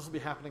 This will be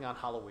happening on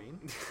Halloween.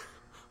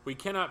 We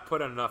cannot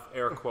put enough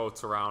air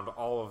quotes around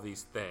all of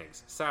these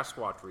things.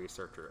 Sasquatch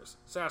researchers,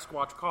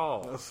 Sasquatch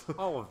calls,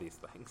 all of these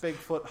things.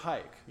 Bigfoot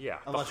hike. Yeah.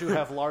 Unless you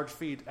have large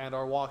feet and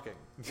are walking,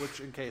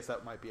 which in case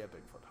that might be a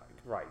Bigfoot hike.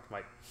 Right.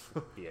 Might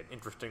be an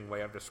interesting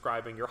way of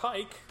describing your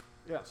hike.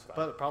 Yes,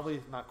 but probably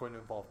not going to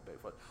involve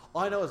Bigfoot.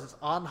 All I know is it's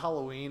on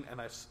Halloween,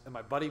 and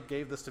my buddy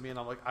gave this to me, and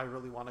I'm like, I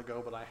really want to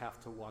go, but I have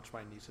to watch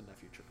my niece and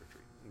nephew trick or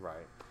treat.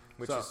 Right.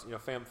 Which is,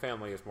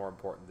 family is more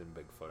important than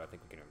Bigfoot. I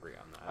think we can agree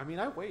on that. I mean,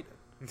 I waited.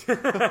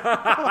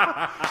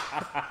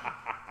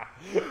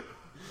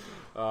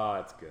 Oh,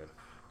 that's good.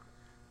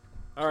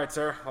 All right,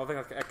 sir. I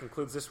think that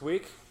concludes this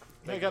week.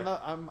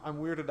 I'm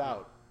weirded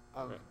out.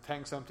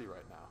 Tank's empty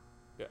right now.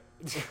 Yeah.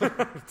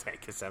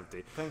 Tank is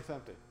empty. Tank's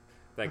empty.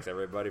 Thanks,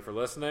 everybody, for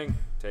listening.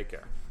 Take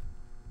care.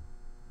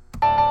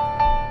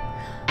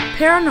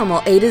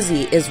 Paranormal A to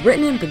Z is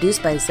written and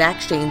produced by Zach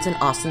Shanes and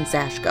Austin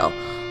Sashko.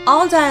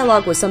 All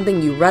dialogue was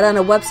something you read on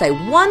a website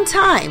one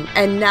time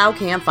and now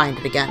can't find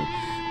it again.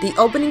 The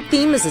opening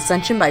theme is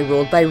Ascension by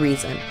Ruled by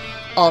Reason.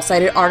 All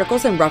cited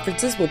articles and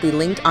references will be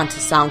linked onto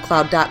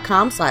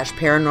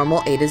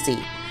soundcloud.com/paranormal A to Z.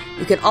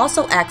 You can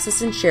also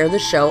access and share the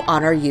show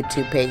on our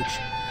YouTube page.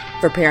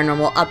 For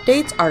paranormal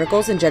updates,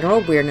 articles, and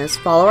general weirdness,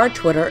 follow our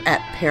Twitter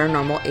at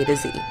Paranormal A to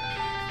Z.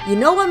 You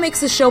know what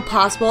makes this show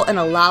possible and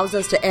allows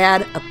us to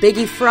add a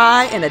Biggie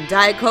Fry and a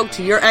Diet Coke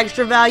to your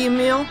extra value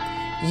meal?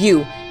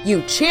 You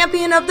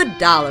champion of the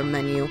dollar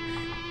menu.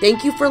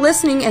 Thank you for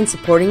listening and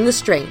supporting the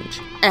strange.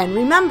 And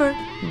remember,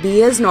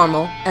 be as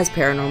normal as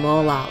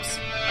paranormal allows.